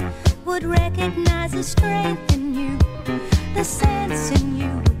would recognize the strength in you, the sense in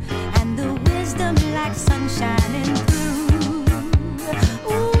you, and the wisdom like sun shining through.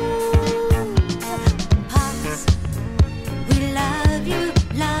 Ooh, Pops, we love you,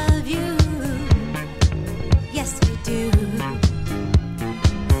 love you. Yes, we do.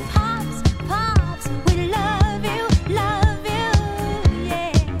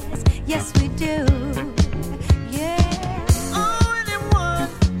 Yes, we do. Yeah. Oh, anyone,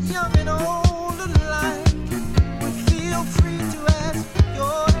 young and old alike, would feel free to ask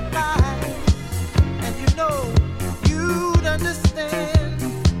your advice. And you know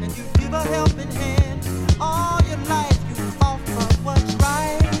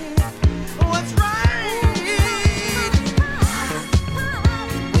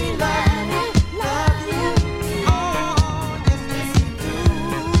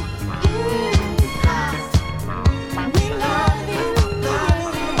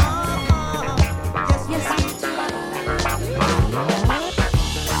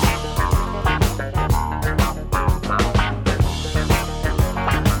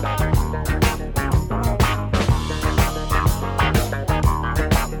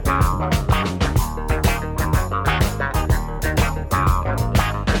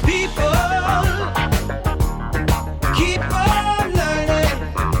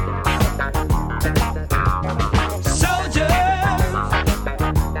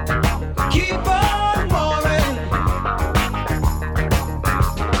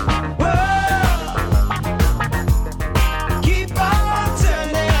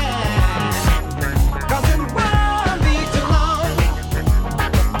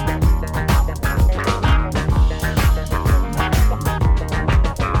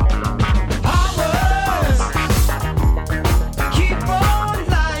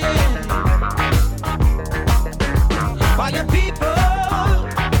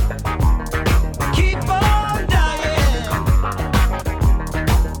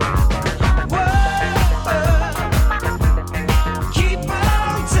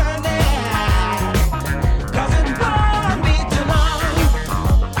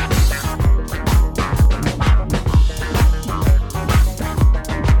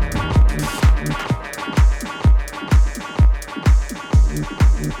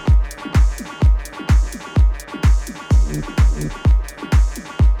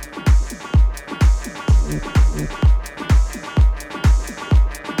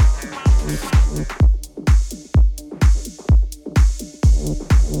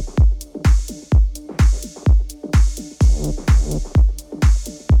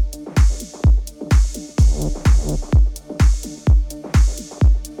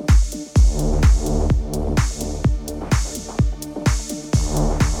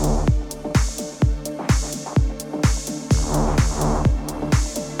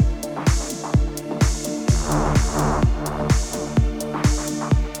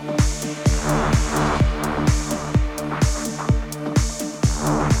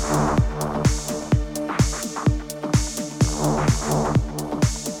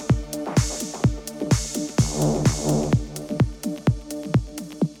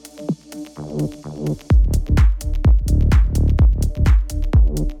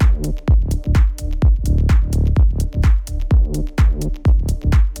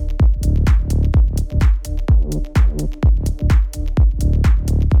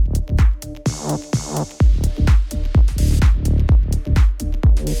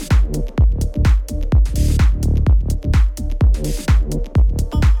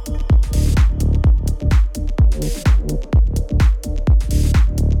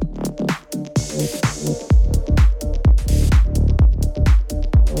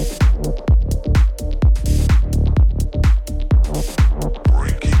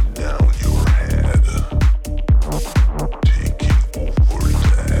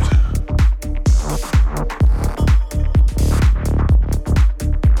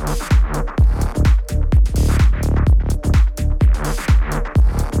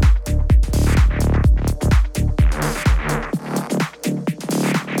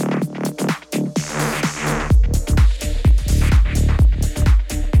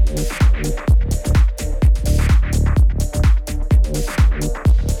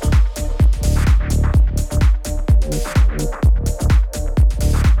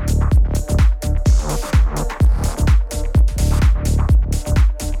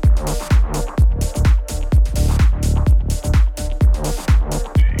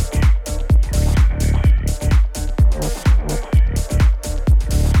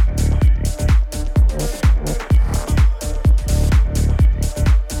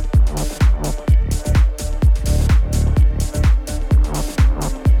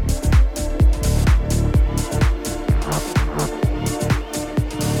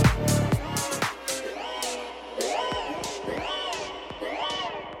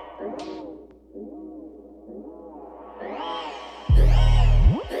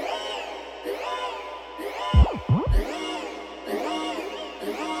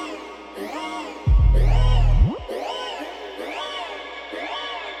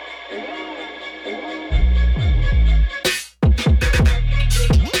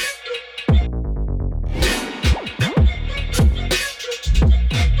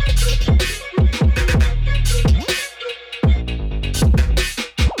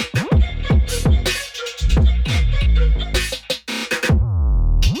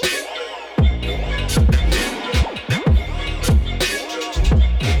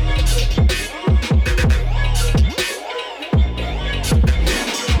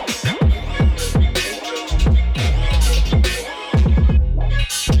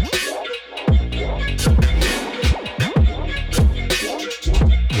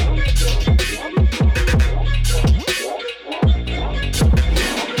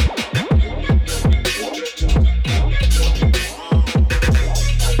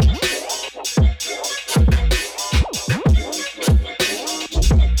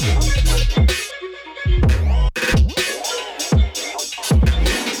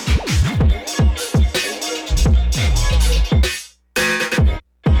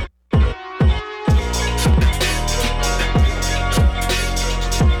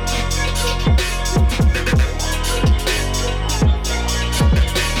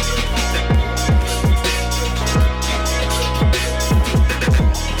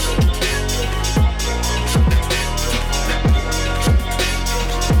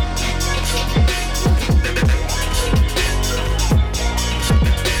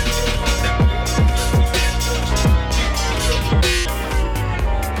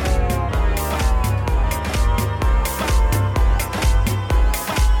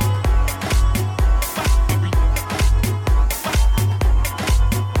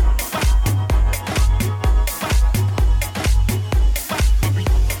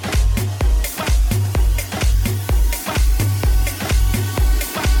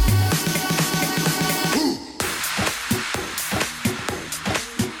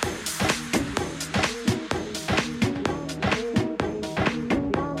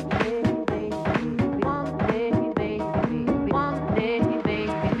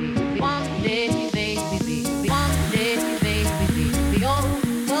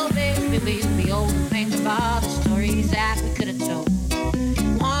we'll be old and think about the stories that we could have told.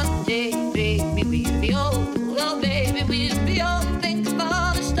 One day, baby, we'll be old. Oh, baby, we'll be old and think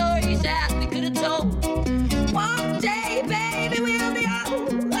about the stories that we could have told. One day, baby, we'll be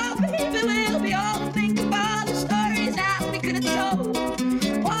old. Oh, baby, we'll be old and think about the stories that we could have told.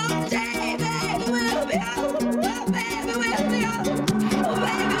 One day, baby, we'll be old. Oh, baby, we'll be old. Oh,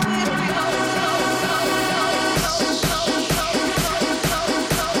 baby, we'll be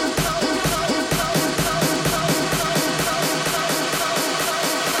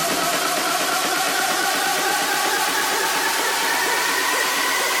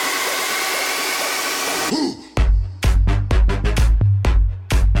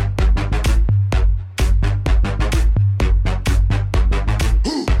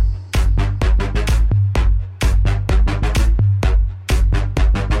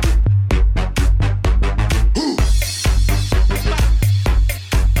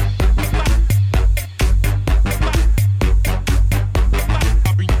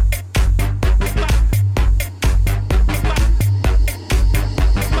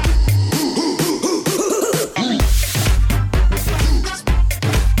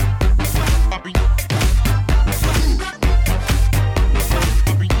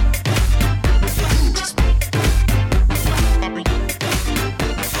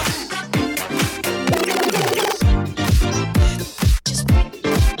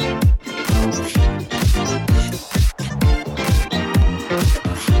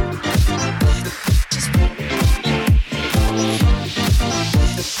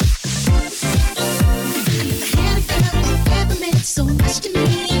so much to me.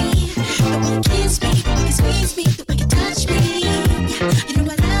 The way you kiss me, you squeeze me, the way you touch me. You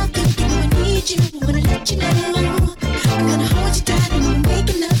know I love you, you know I need you, I wanna let you know. I'm gonna hold you tight and when we're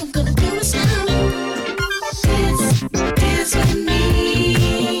making love, I'm gonna do it slow. Dance, dance with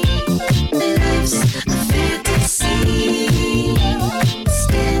me. Life's a fantasy.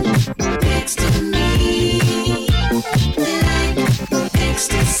 Stand next to me like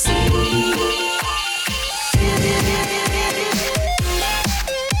ecstasy.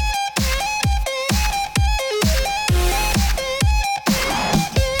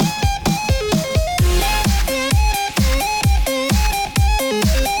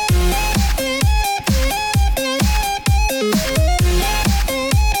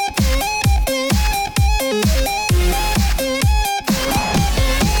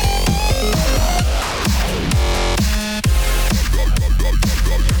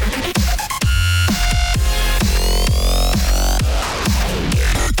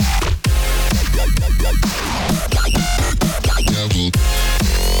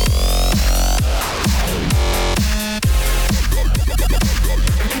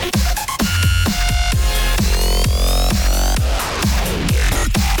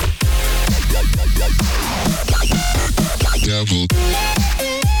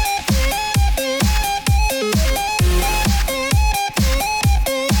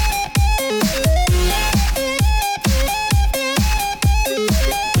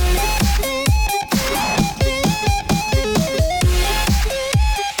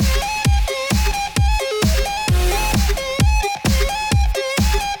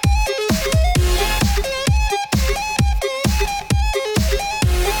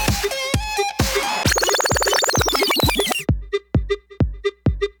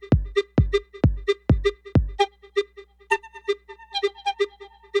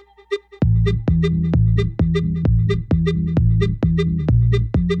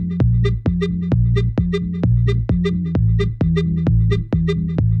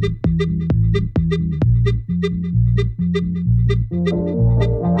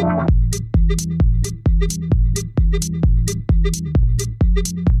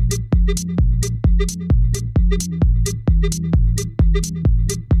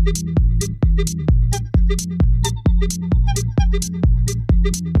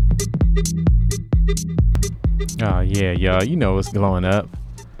 Oh yeah, y'all, you know what's glowing up.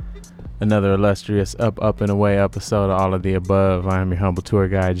 Another illustrious Up and Away episode of All of the Above. I am your humble tour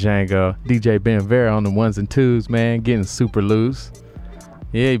guide, Django. DJ Ben Vera on the ones and twos, man, getting super loose.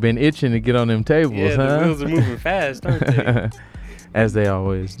 Yeah, you been itching to get on them tables, Yeah, huh? the wheels are moving fast, aren't they? As they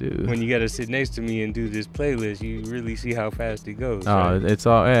always do. When you gotta sit next to me and do this playlist, you really see how fast it goes. Oh, right? it's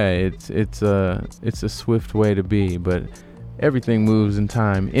all, yeah, it's a swift way to be, but everything moves in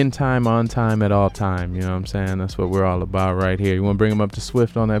time, on time, at all time. You know what I'm saying? That's what we're all about right here. You want to bring them up to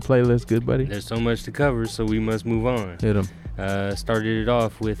Swift on that playlist, good buddy? There's so much to cover, so we must move on. Hit 'em. Started it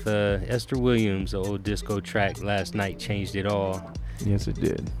off with Esther Williams, the old disco track, Last Night Changed It All. Yes, it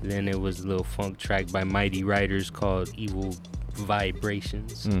did. Then it was a little funk track by Mighty Riders called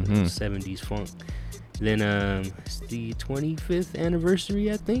vibrations, Mhm. 70s funk. Then it's the 25th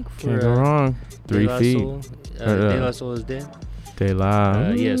anniversary, I think. For, Can't go wrong. De 3 La feet. Soul. De La Soul is dead. De La.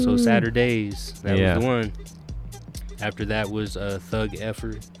 Yeah, so Saturdays, that Yeah. was the one. After that was Thug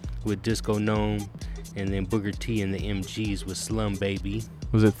Effort with Disco Gnome, and then Booker T and the MGs with Slum Baby.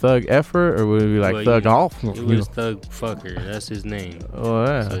 Was it Thug Effort or would it be like Well, Thug Off? It was Thug Fucker. That's his name. Oh,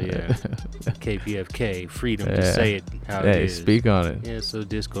 yeah. So, yeah. KPFK. Freedom to Yeah. say it how Hey, it is. speak on it. Yeah, so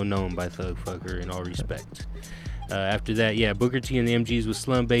Disco Gnome by Thug Fucker in all respect. After that, yeah, Booker T and the MGs with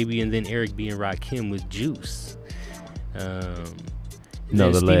Slum Baby, and then Eric B. and Rakim with Juice. No,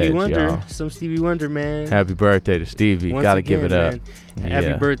 then the Stevie ledge, Wonder. y'all. Some Stevie Wonder, man. Happy birthday to Stevie. Once Gotta give it again, up. man,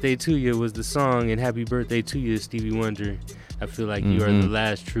 Happy Birthday to You was the song, and Happy Birthday to You, Stevie Wonder. I feel like you are the Mhm.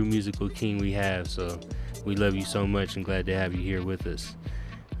 last true musical king we have, so we love you so much and glad to have you here with us.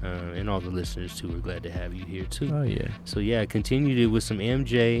 And all the listeners, too, we're glad to have you here, too. Oh, yeah. So, yeah, I continued it with some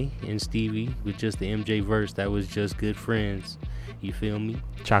MJ and Stevie with just the MJ verse. That was just Good Friends. You feel me?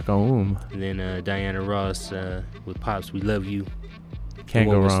 Chaka And then Diana Ross with Pops, We Love You. Can't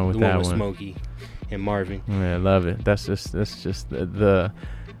go wrong with that With one. Smokey and Marvin. Yeah, I love it. That's just the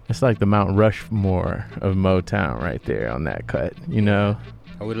it's like the Mount Rushmore of Motown right there on that cut, you know.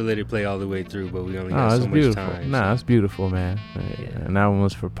 I would have let it play all the way through, but we only Oh, got it's so beautiful. much time. Nah, it's beautiful, man. Yeah. And that one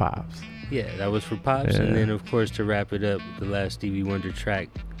was for Pops. Yeah, that was for Pops. Yeah. And then, of course, to wrap it up, the last Stevie Wonder track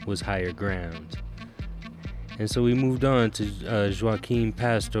was Higher Ground. And so we moved on to Joaquin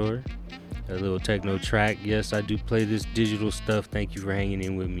Pastor, a little techno track. Yes, I do play this digital stuff. Thank you for hanging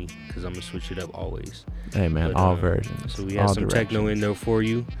in with me, because I'm going to switch it up always. Hey, man, all versions. So we had all some directions. techno in there for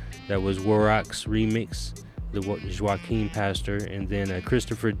you. That was Warrock's remix, the Joaquin Pastor, and then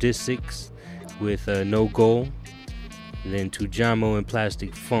Christopher Dissix with No Goal. And then Tujamo and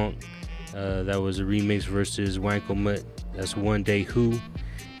Plastic Funk. That was a remix versus Wankelmutt. That's One Day Who.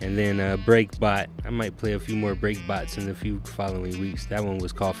 And then Breakbot. I might play a few more Breakbots in the few following weeks. That one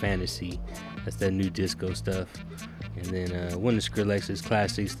was called Fantasy. That's that new disco stuff. And then one of Skrillex's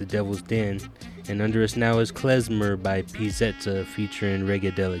classics, The Devil's Den. And under us now is Klezmer by Pizzetta featuring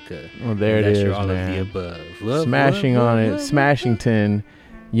Regadelica. Well, there And it that's is, your all man. of the above. What, Smashing what, on what, it, what? Smashington,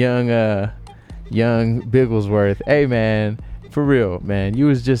 young Bigglesworth. Hey, man, for real, man. You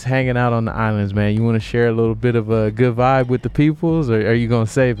was just hanging out on the islands, man. You want to share a little bit of a good vibe with the peoples, or are you gonna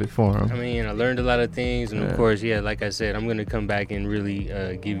save it for them? I mean, I learned a lot of things, and Yeah. of course, yeah, like I said, I'm gonna come back and really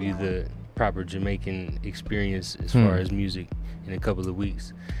give you the proper Jamaican experience as far as music in a couple of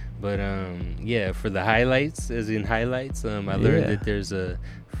weeks. But yeah, for the highlights, as in highlights, I learned that there's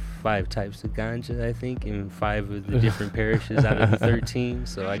 5 types of ganja, I think, in 5 of the different parishes out of the 13.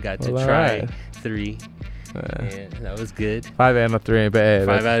 So I got to Well, try alright. 3. Yeah, that was good. 5 out of 3 ain't bad.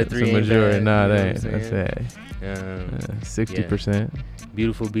 5 That's- out of 3 that's a ain't majority. bad. Nah, you know that what ain't. I'm That's saying? it. 60%.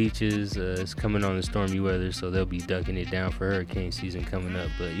 Beautiful beaches. It's coming on the stormy weather, so they'll be ducking it down for hurricane season coming up.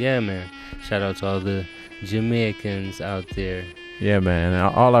 But yeah, man, shout out to all the Jamaicans out there. Yeah, man. And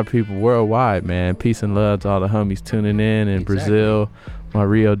all our people worldwide, man. Peace and love to all the homies tuning in Brazil. My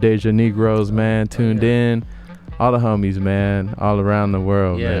Rio de Janegros, man, tuned in. All the homies, man, all around the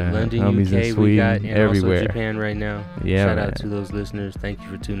world, Yeah, man. London, homies UK, in Sweden, we got, and everywhere. also Japan right now. Yeah, Shout man. out to those listeners. Thank you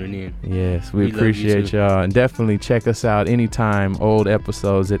for tuning in. Yes, we love you appreciate too. y'all. And definitely check us out anytime, old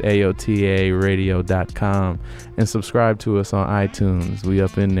episodes at aotaradio.com. And subscribe to us on iTunes. We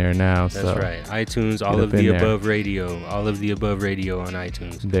up in there now. That's so right. iTunes, get all up of in the there. above radio. All of the above radio on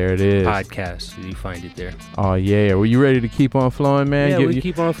iTunes. There it is. Podcast. You find it there. Oh yeah, were you ready to keep on flowing, man? Yeah, we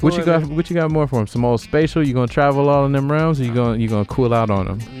keep on What you flowing, got? man. What you got more for him? Some old spatial? You gonna travel all in them realms, or you gonna cool out on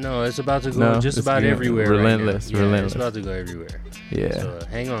them? No, it's about to go No, just it's about getting everywhere. relentless, right now. Yeah, relentless. It's about to go everywhere. Yeah. So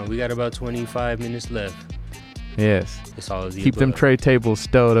hang on. We got about 25 minutes left. Yes. It's all of the Keep them above. tray tables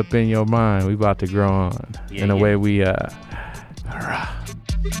stowed up in your mind. We about to grow on Yeah, in a yeah. way we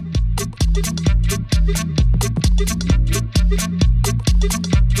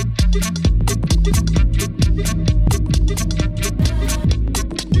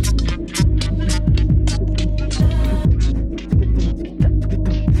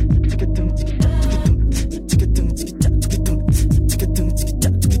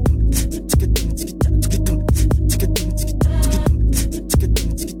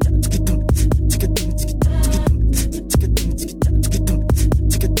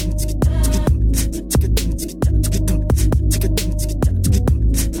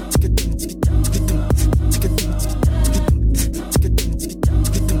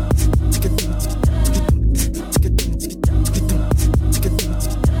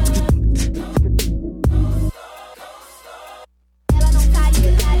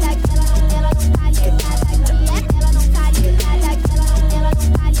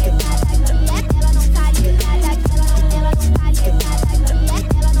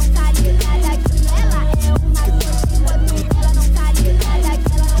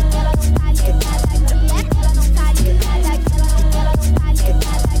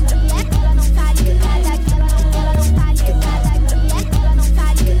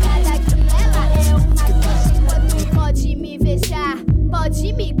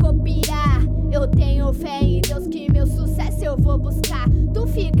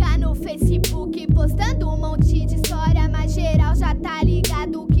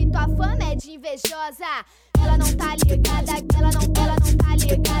invejosa. Ela não tá ligada, ela não tá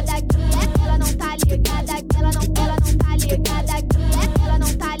ligada, ela não tá ligada, ela não tá ligada, ela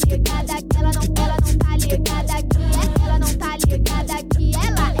não tá ligada, ela não tá ligada, ela não tá ligada que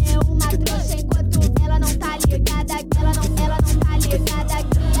ela é uma trouxa enquanto ela não tá ligada, ela não tá ligada,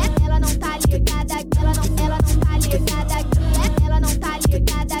 ela não tá ligada, ela não tá ligada, ela não tá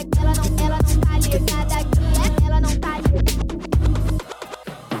ligada, ela não tá ligada, ela não tá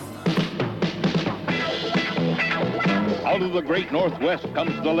Out of the great Northwest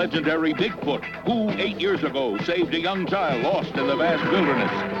comes the legendary Bigfoot, who 8 years ago saved a young child lost in the vast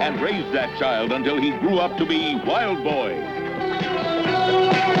wilderness and raised that child until he grew up to be Wild Boy.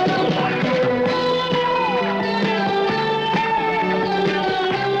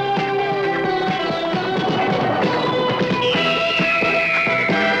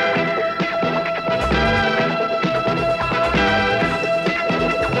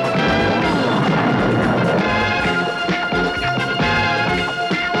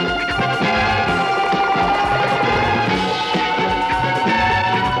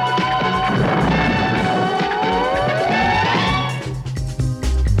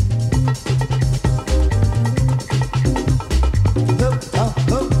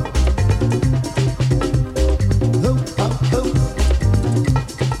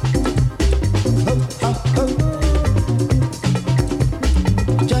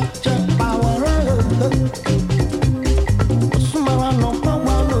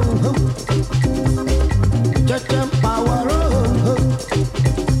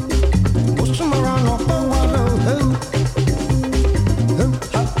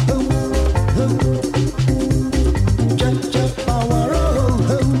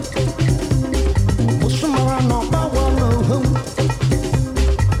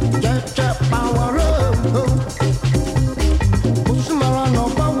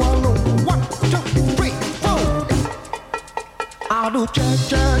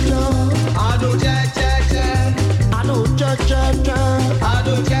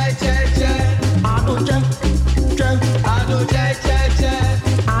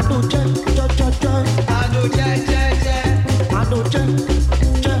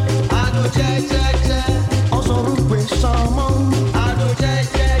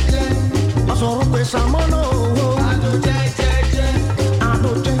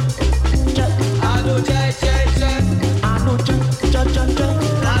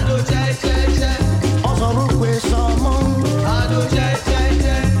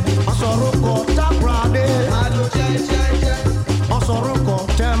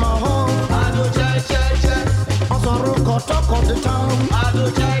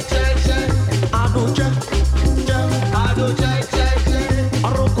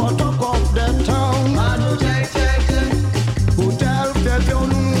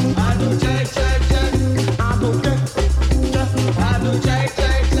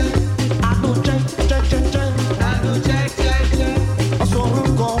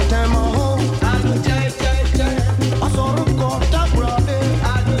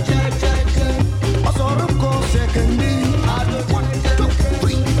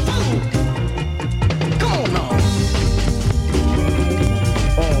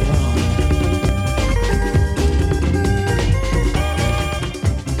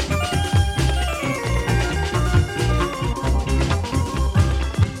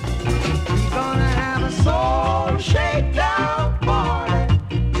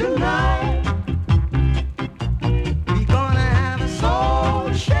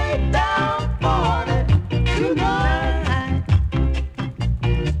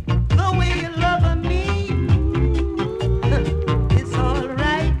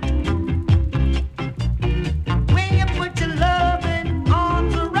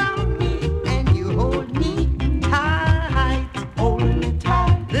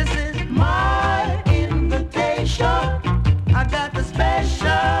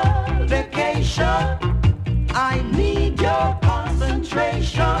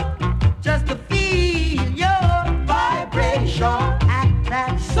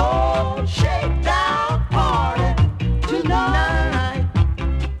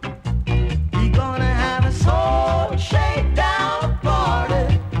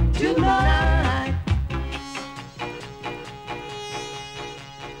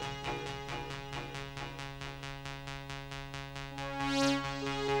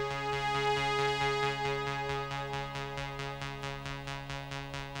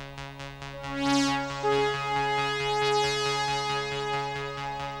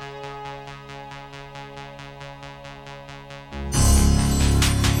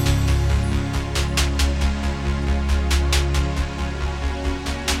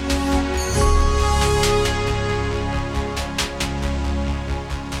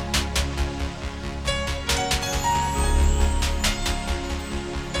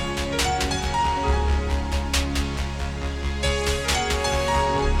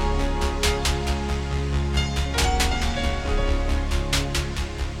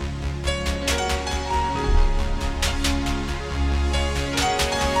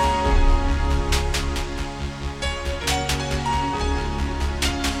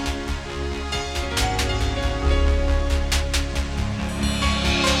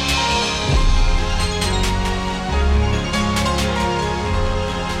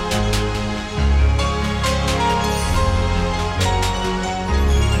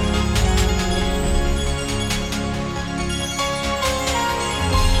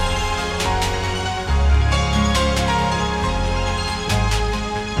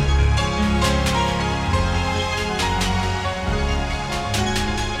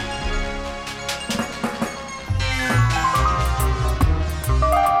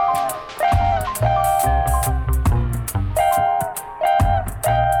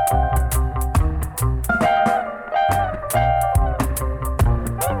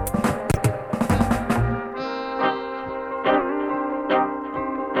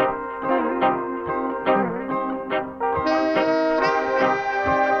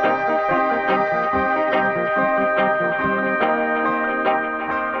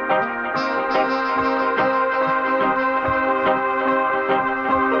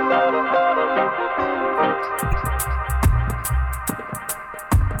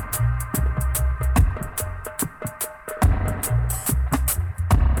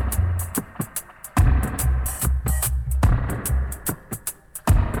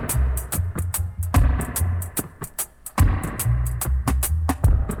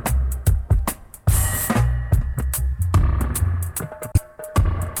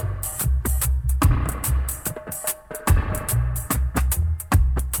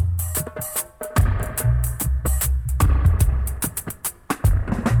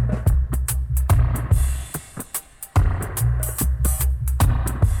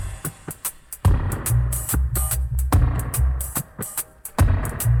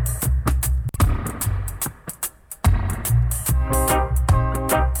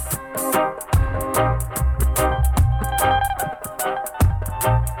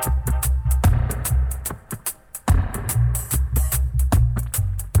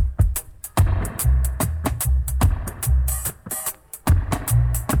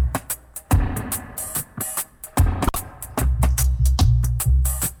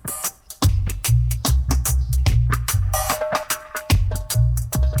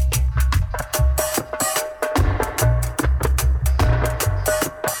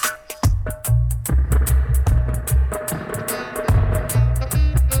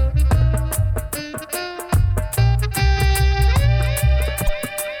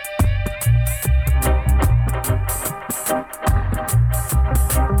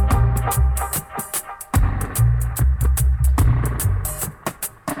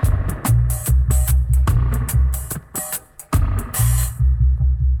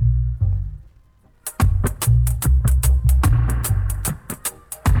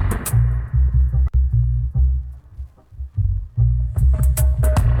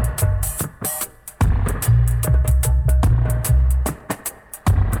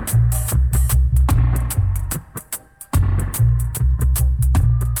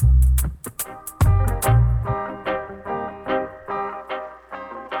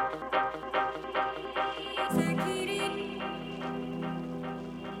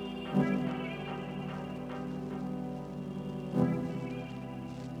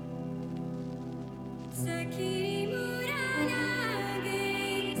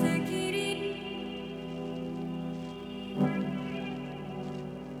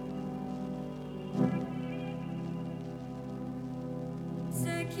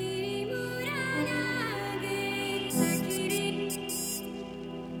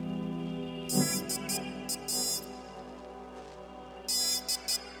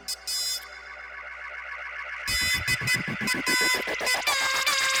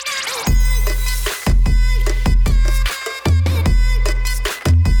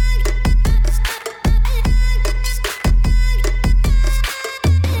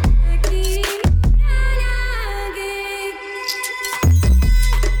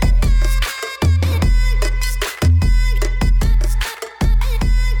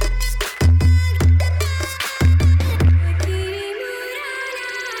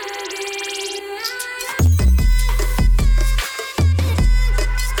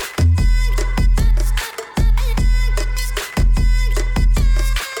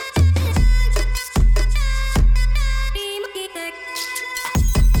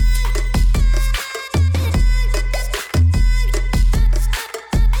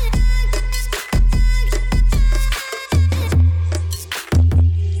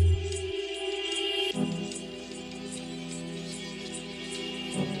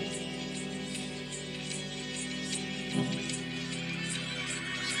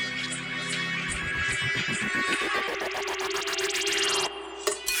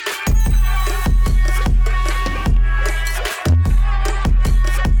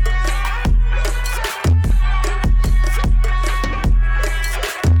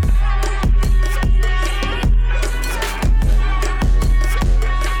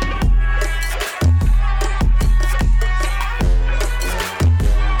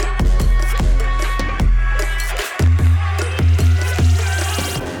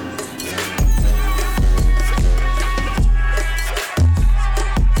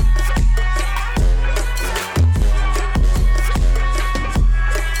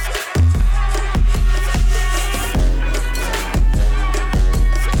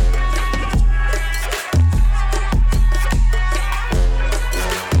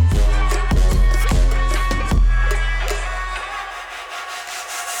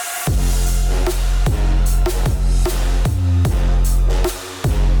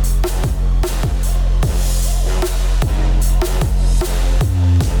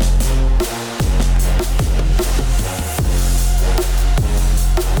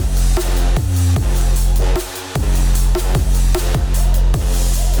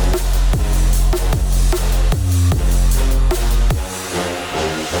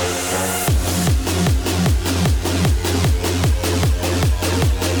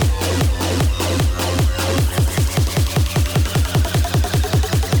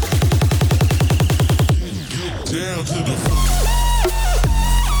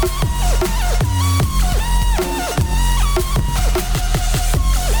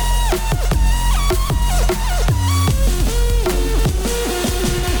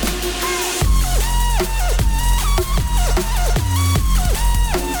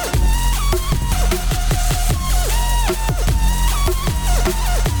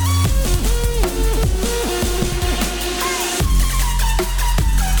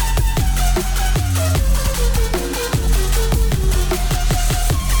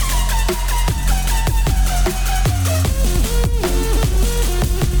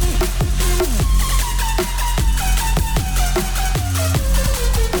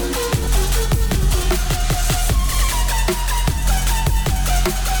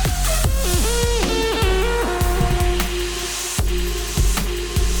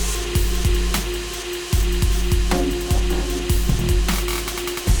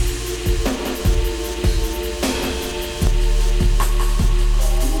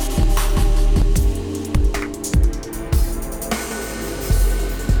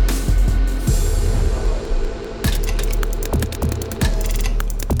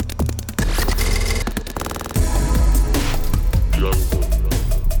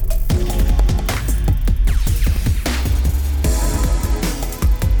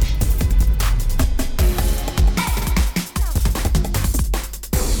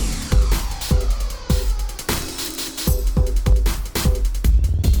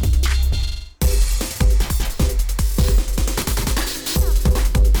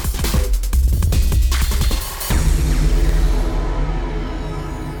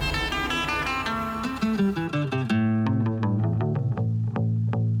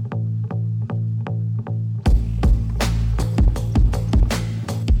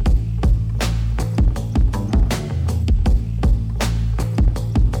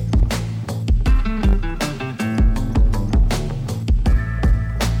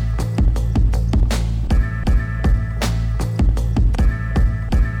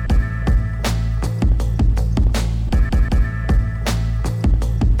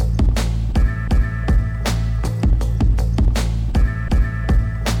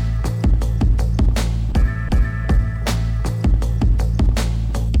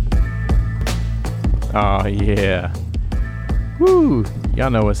 Oh, yeah. Woo!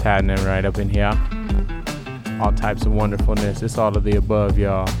 Y'all know what's happening right up in here. All types of wonderfulness. It's all of the above,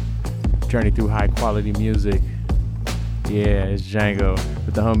 y'all. Journey through high quality music. Yeah, it's Django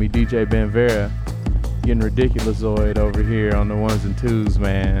with the homie DJ Ben Vera. Getting ridiculousoid over here on the ones and twos,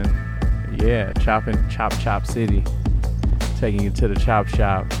 man. Yeah, Chop City. Taking it to the chop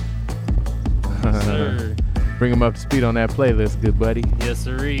shop. Yes, sir. Bring him up to speed on that playlist, good buddy. Yes,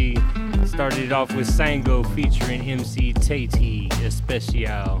 sirree. Started it off with Sango featuring MC Tati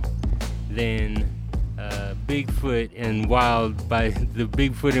Especial. Then Bigfoot and Wild by the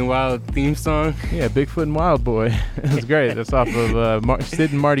Bigfoot and Wild theme song. Yeah, Bigfoot and Wild Boy. That's great. That's off of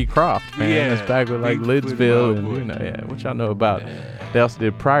Sid and Marty Croft, man. Yeah, that's back with like Bigfoot Lidsville and Wild and Boy. yeah, what y'all know about. They also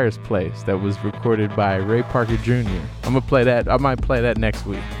did Pryor's Place that was recorded by Ray Parker Jr. I'm gonna play that. I might play that next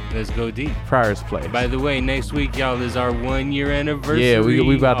week. Let's go deep. Pryor's Place. By the way, next week, y'all, is our 1 year anniversary. Yeah,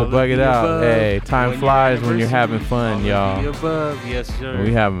 we about to All bug of it the out. above. Hey, time 1 year flies when you're anniversary. having fun, All y'all. of the above. Yes, sir.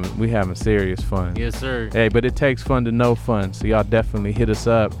 We having serious fun. Yes, sir. Hey, but it takes fun to know fun, so y'all definitely hit us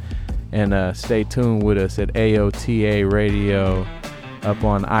up and stay tuned with us at AOTA Radio up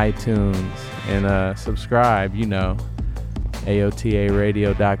on iTunes and subscribe. You know,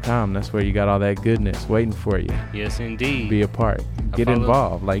 AOTARadio.com. That's where you got all that goodness waiting for you. Yes, indeed. Be a part. Get followed-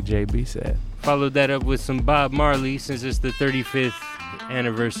 involved, like JB said. Followed that up with some Bob Marley, since it's the 35th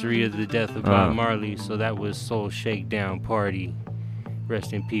anniversary of the death of Bob Marley. So that was Soul Shakedown Party.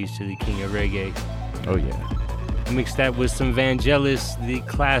 Rest in peace to the king of reggae. Oh, yeah. Mixed that with some Vangelis, the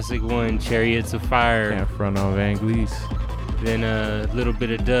classic one, Chariots of Fire. Can't front on Vangelis. Then a little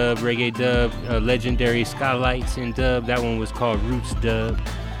bit of dub, reggae dub, legendary Skylights in dub. That one was called Roots Dub.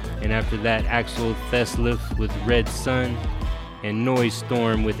 And after that, Axel Thesliff with Red Sun. And Noise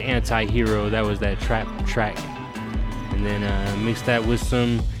Storm with Anti-Hero. That was that trap track. And then mixed that with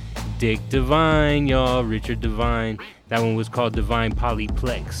some Dick Divine, y'all. Richard Divine. That one was called Divine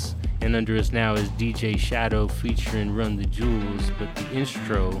Polyplex. And under us now is DJ Shadow featuring Run the Jewels. But the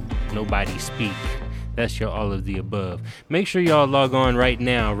intro, Nobody Speak. That's your all of the above. Make sure y'all log on right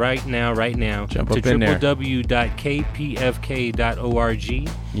now Jump to up in there. www.kpfk.org.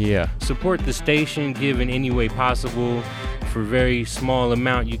 Yeah. Support the station, give in any way possible. For very small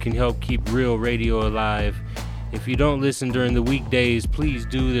amount, you can help keep real radio alive. If you don't listen during the weekdays, please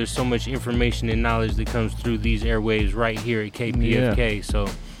do. There's so much information and knowledge that comes through these airwaves right here at KPFK. Yeah. So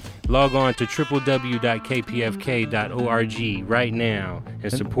log on to www.kpfk.org right now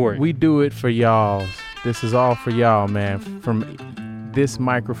and support. We do it for y'all. This is all for y'all, man. From this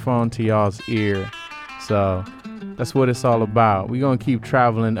microphone to y'all's ear. So that's what it's all about. We're going to keep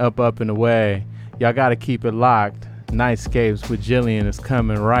traveling up and away. Y'all got to keep it locked. Nightscapes with Jillian is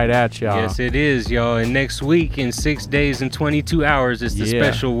coming right at y'all. Yes, it is, y'all. And next week, in 6 days and 22 hours, it's the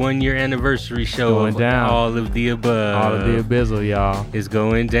special 1 year anniversary show going of down. All of the Above. All of the abizzle, y'all. It's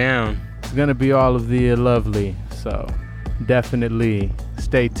going down. It's going to be all of the lovely. So definitely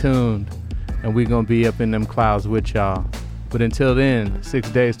stay tuned. And we're going to be up in them clouds with y'all. But until then, 6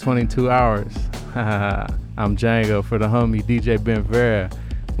 days, 22 hours. I'm Django for the homie DJ Ben Vera.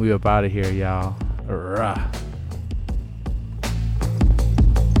 We up out of here, y'all. Rah.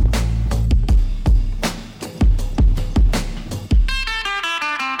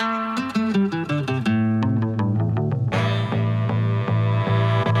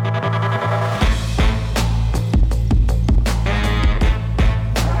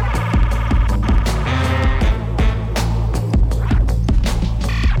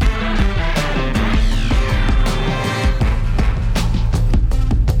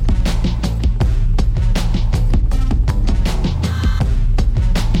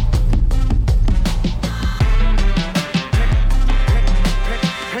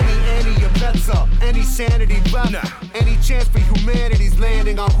 Any sanity left? Any chance for humanity's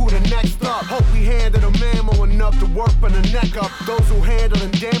landing on who the next up? Hope we handle the mammal enough to work from the neck up. Those who handle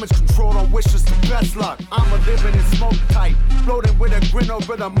and damage control don't wish us the best luck. I'm a living in smoke type, floating with a grin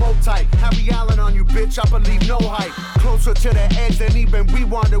over the type. Harry Allen on you, bitch, I believe no hype. Closer to the edge than even we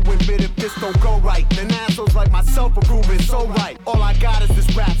want to admit if this don't go right. Then assholes like myself are proving so right. All I got is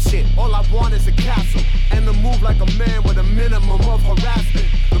this rap shit. All I want is a castle. And to move like a man with a minimum of harassment.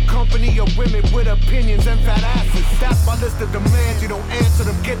 The company of women with opinions and fat asses. That's my list of demands. You don't answer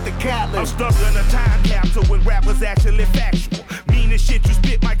them, get the cat list. I'm stuck in a time capsule with rappers actually factual. Mean as shit you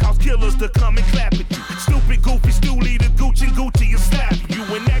spit might cause killers to come and clap at you. Stupid, goofy, Stooley, the Gucci and slap you.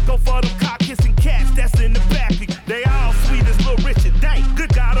 And that go for them cock-kissing cats that's in the back. They all sweet as Lil Richard. Dang,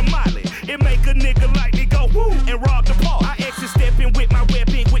 good God Almighty. It make a nigga like me go woo and rob the park. I exit stepping with my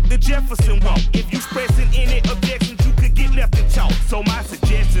weapon with the Jefferson walk. If you expressing any objections, you could get left in chalk. So my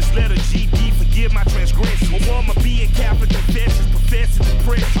suggestions, let a GD forgive my transgression.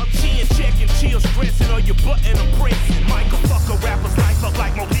 press. I'm chin checking, chill stressing, or your button I'm pressing. Michael fuck a rapper's life up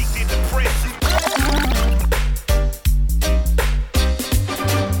like Malik did the pressing.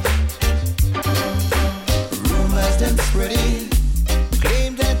 Rumors them spreading,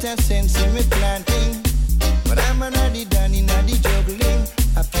 claim that I sense in me planting, but I'm an addy danny naddy juggling.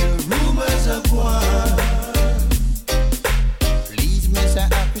 I feel rumors of war. Please, Mr.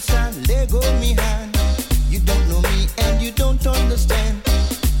 Officer, let go me hand. You don't know me and you don't understand.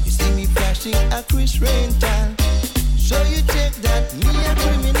 You see me flashing a Chris rental, so you check that me a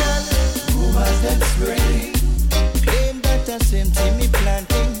criminal. Rumors them spreading, claim that I sense in me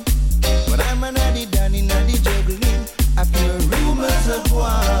planting, but I'm an addy danny naddy juggling. I feel rumors of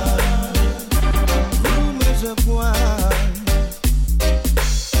war. Rumors of war.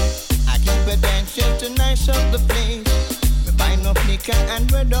 I keep a dance just to nice up the place. Me buy no liquor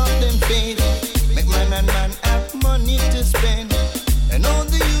and red off them face. Make man and man have money to spend, and all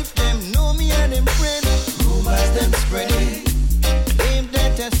the youth them know me and them friend. Rumors them spreading, claim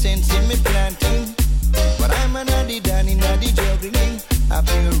that I sense in me planting, but I'm an addy danny naddy juggling. I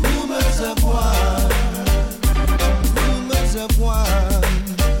feel rumors of war. Rumors of war.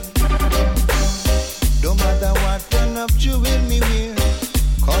 Don't matter what kind of jewel me wear,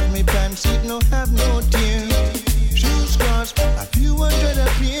 cause me pants it no have no tear. Shoes cost a few hundred a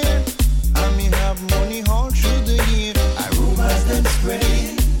pair, and me have money all through the year. I rumors them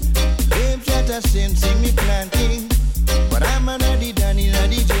spreading, claim that I sense in me planting,